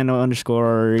ampersand, no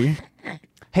underscore.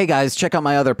 Hey guys, check out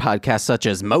my other podcasts such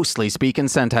as Mostly Speaking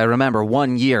Sentai. Remember,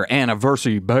 1 year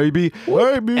anniversary, baby.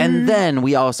 And then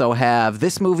we also have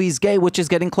This Movie's Gay, which is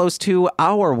getting close to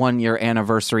our 1 year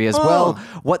anniversary as well.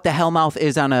 What the Hellmouth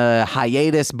is on a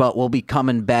hiatus, but will be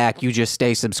coming back. You just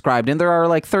stay subscribed. And there are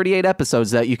like 38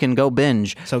 episodes that you can go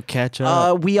binge. So catch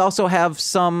up. We also have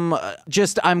some,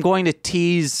 I'm going to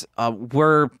tease,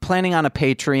 we're planning on a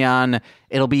Patreon.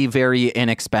 It'll be very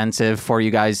inexpensive for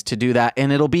you guys to do that,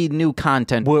 and it'll be new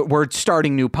content. We're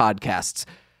starting new podcasts.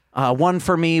 One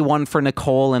for me, one for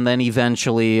Nicole, and then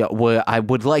eventually I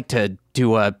would like to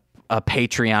do a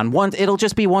Patreon. It'll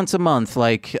just be once a month.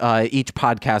 Like each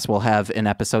podcast will have an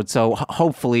episode, so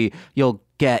hopefully you'll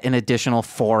get an additional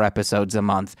 4 episodes a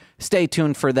month. Stay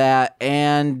tuned for that,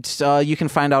 and you can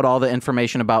find out all the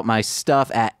information about my stuff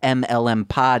at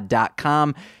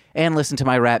mlmpod.com. And listen to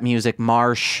my rap music,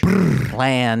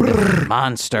 Marshland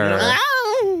Monster.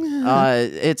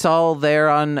 It's all there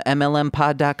on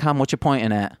mlmpod.com. What you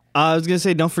pointing at? I was going to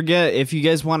say, don't forget, if you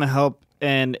guys want to help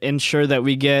and ensure that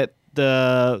we get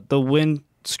the wind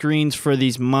screens for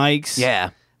these mics,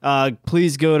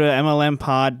 please go to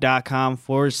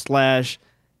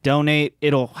mlmpod.com/donate.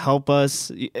 It'll help us.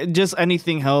 Just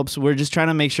anything helps. We're just trying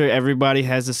to make sure everybody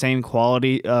has the same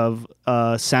quality of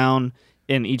sound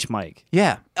in each mic.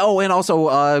 Yeah. Oh, and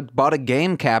also bought a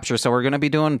game capture, so we're going to be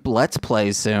doing Let's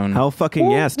Plays soon. Hell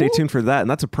fucking yeah. Stay tuned for that. And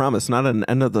that's a promise, not an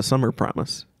end of the summer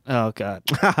promise. Oh, God.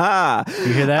 You hear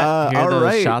that? You hear All those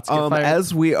right. shots get fired?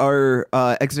 As we are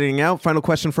exiting out, final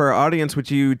question for our audience.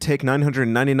 Would you take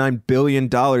 $999 billion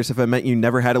if it meant you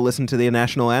never had to listen to the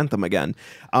national anthem again?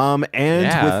 With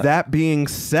that being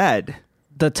said,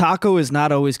 The taco is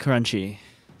not always crunchy.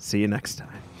 see you next time.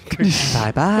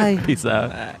 Bye-bye. Peace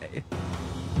out. Bye.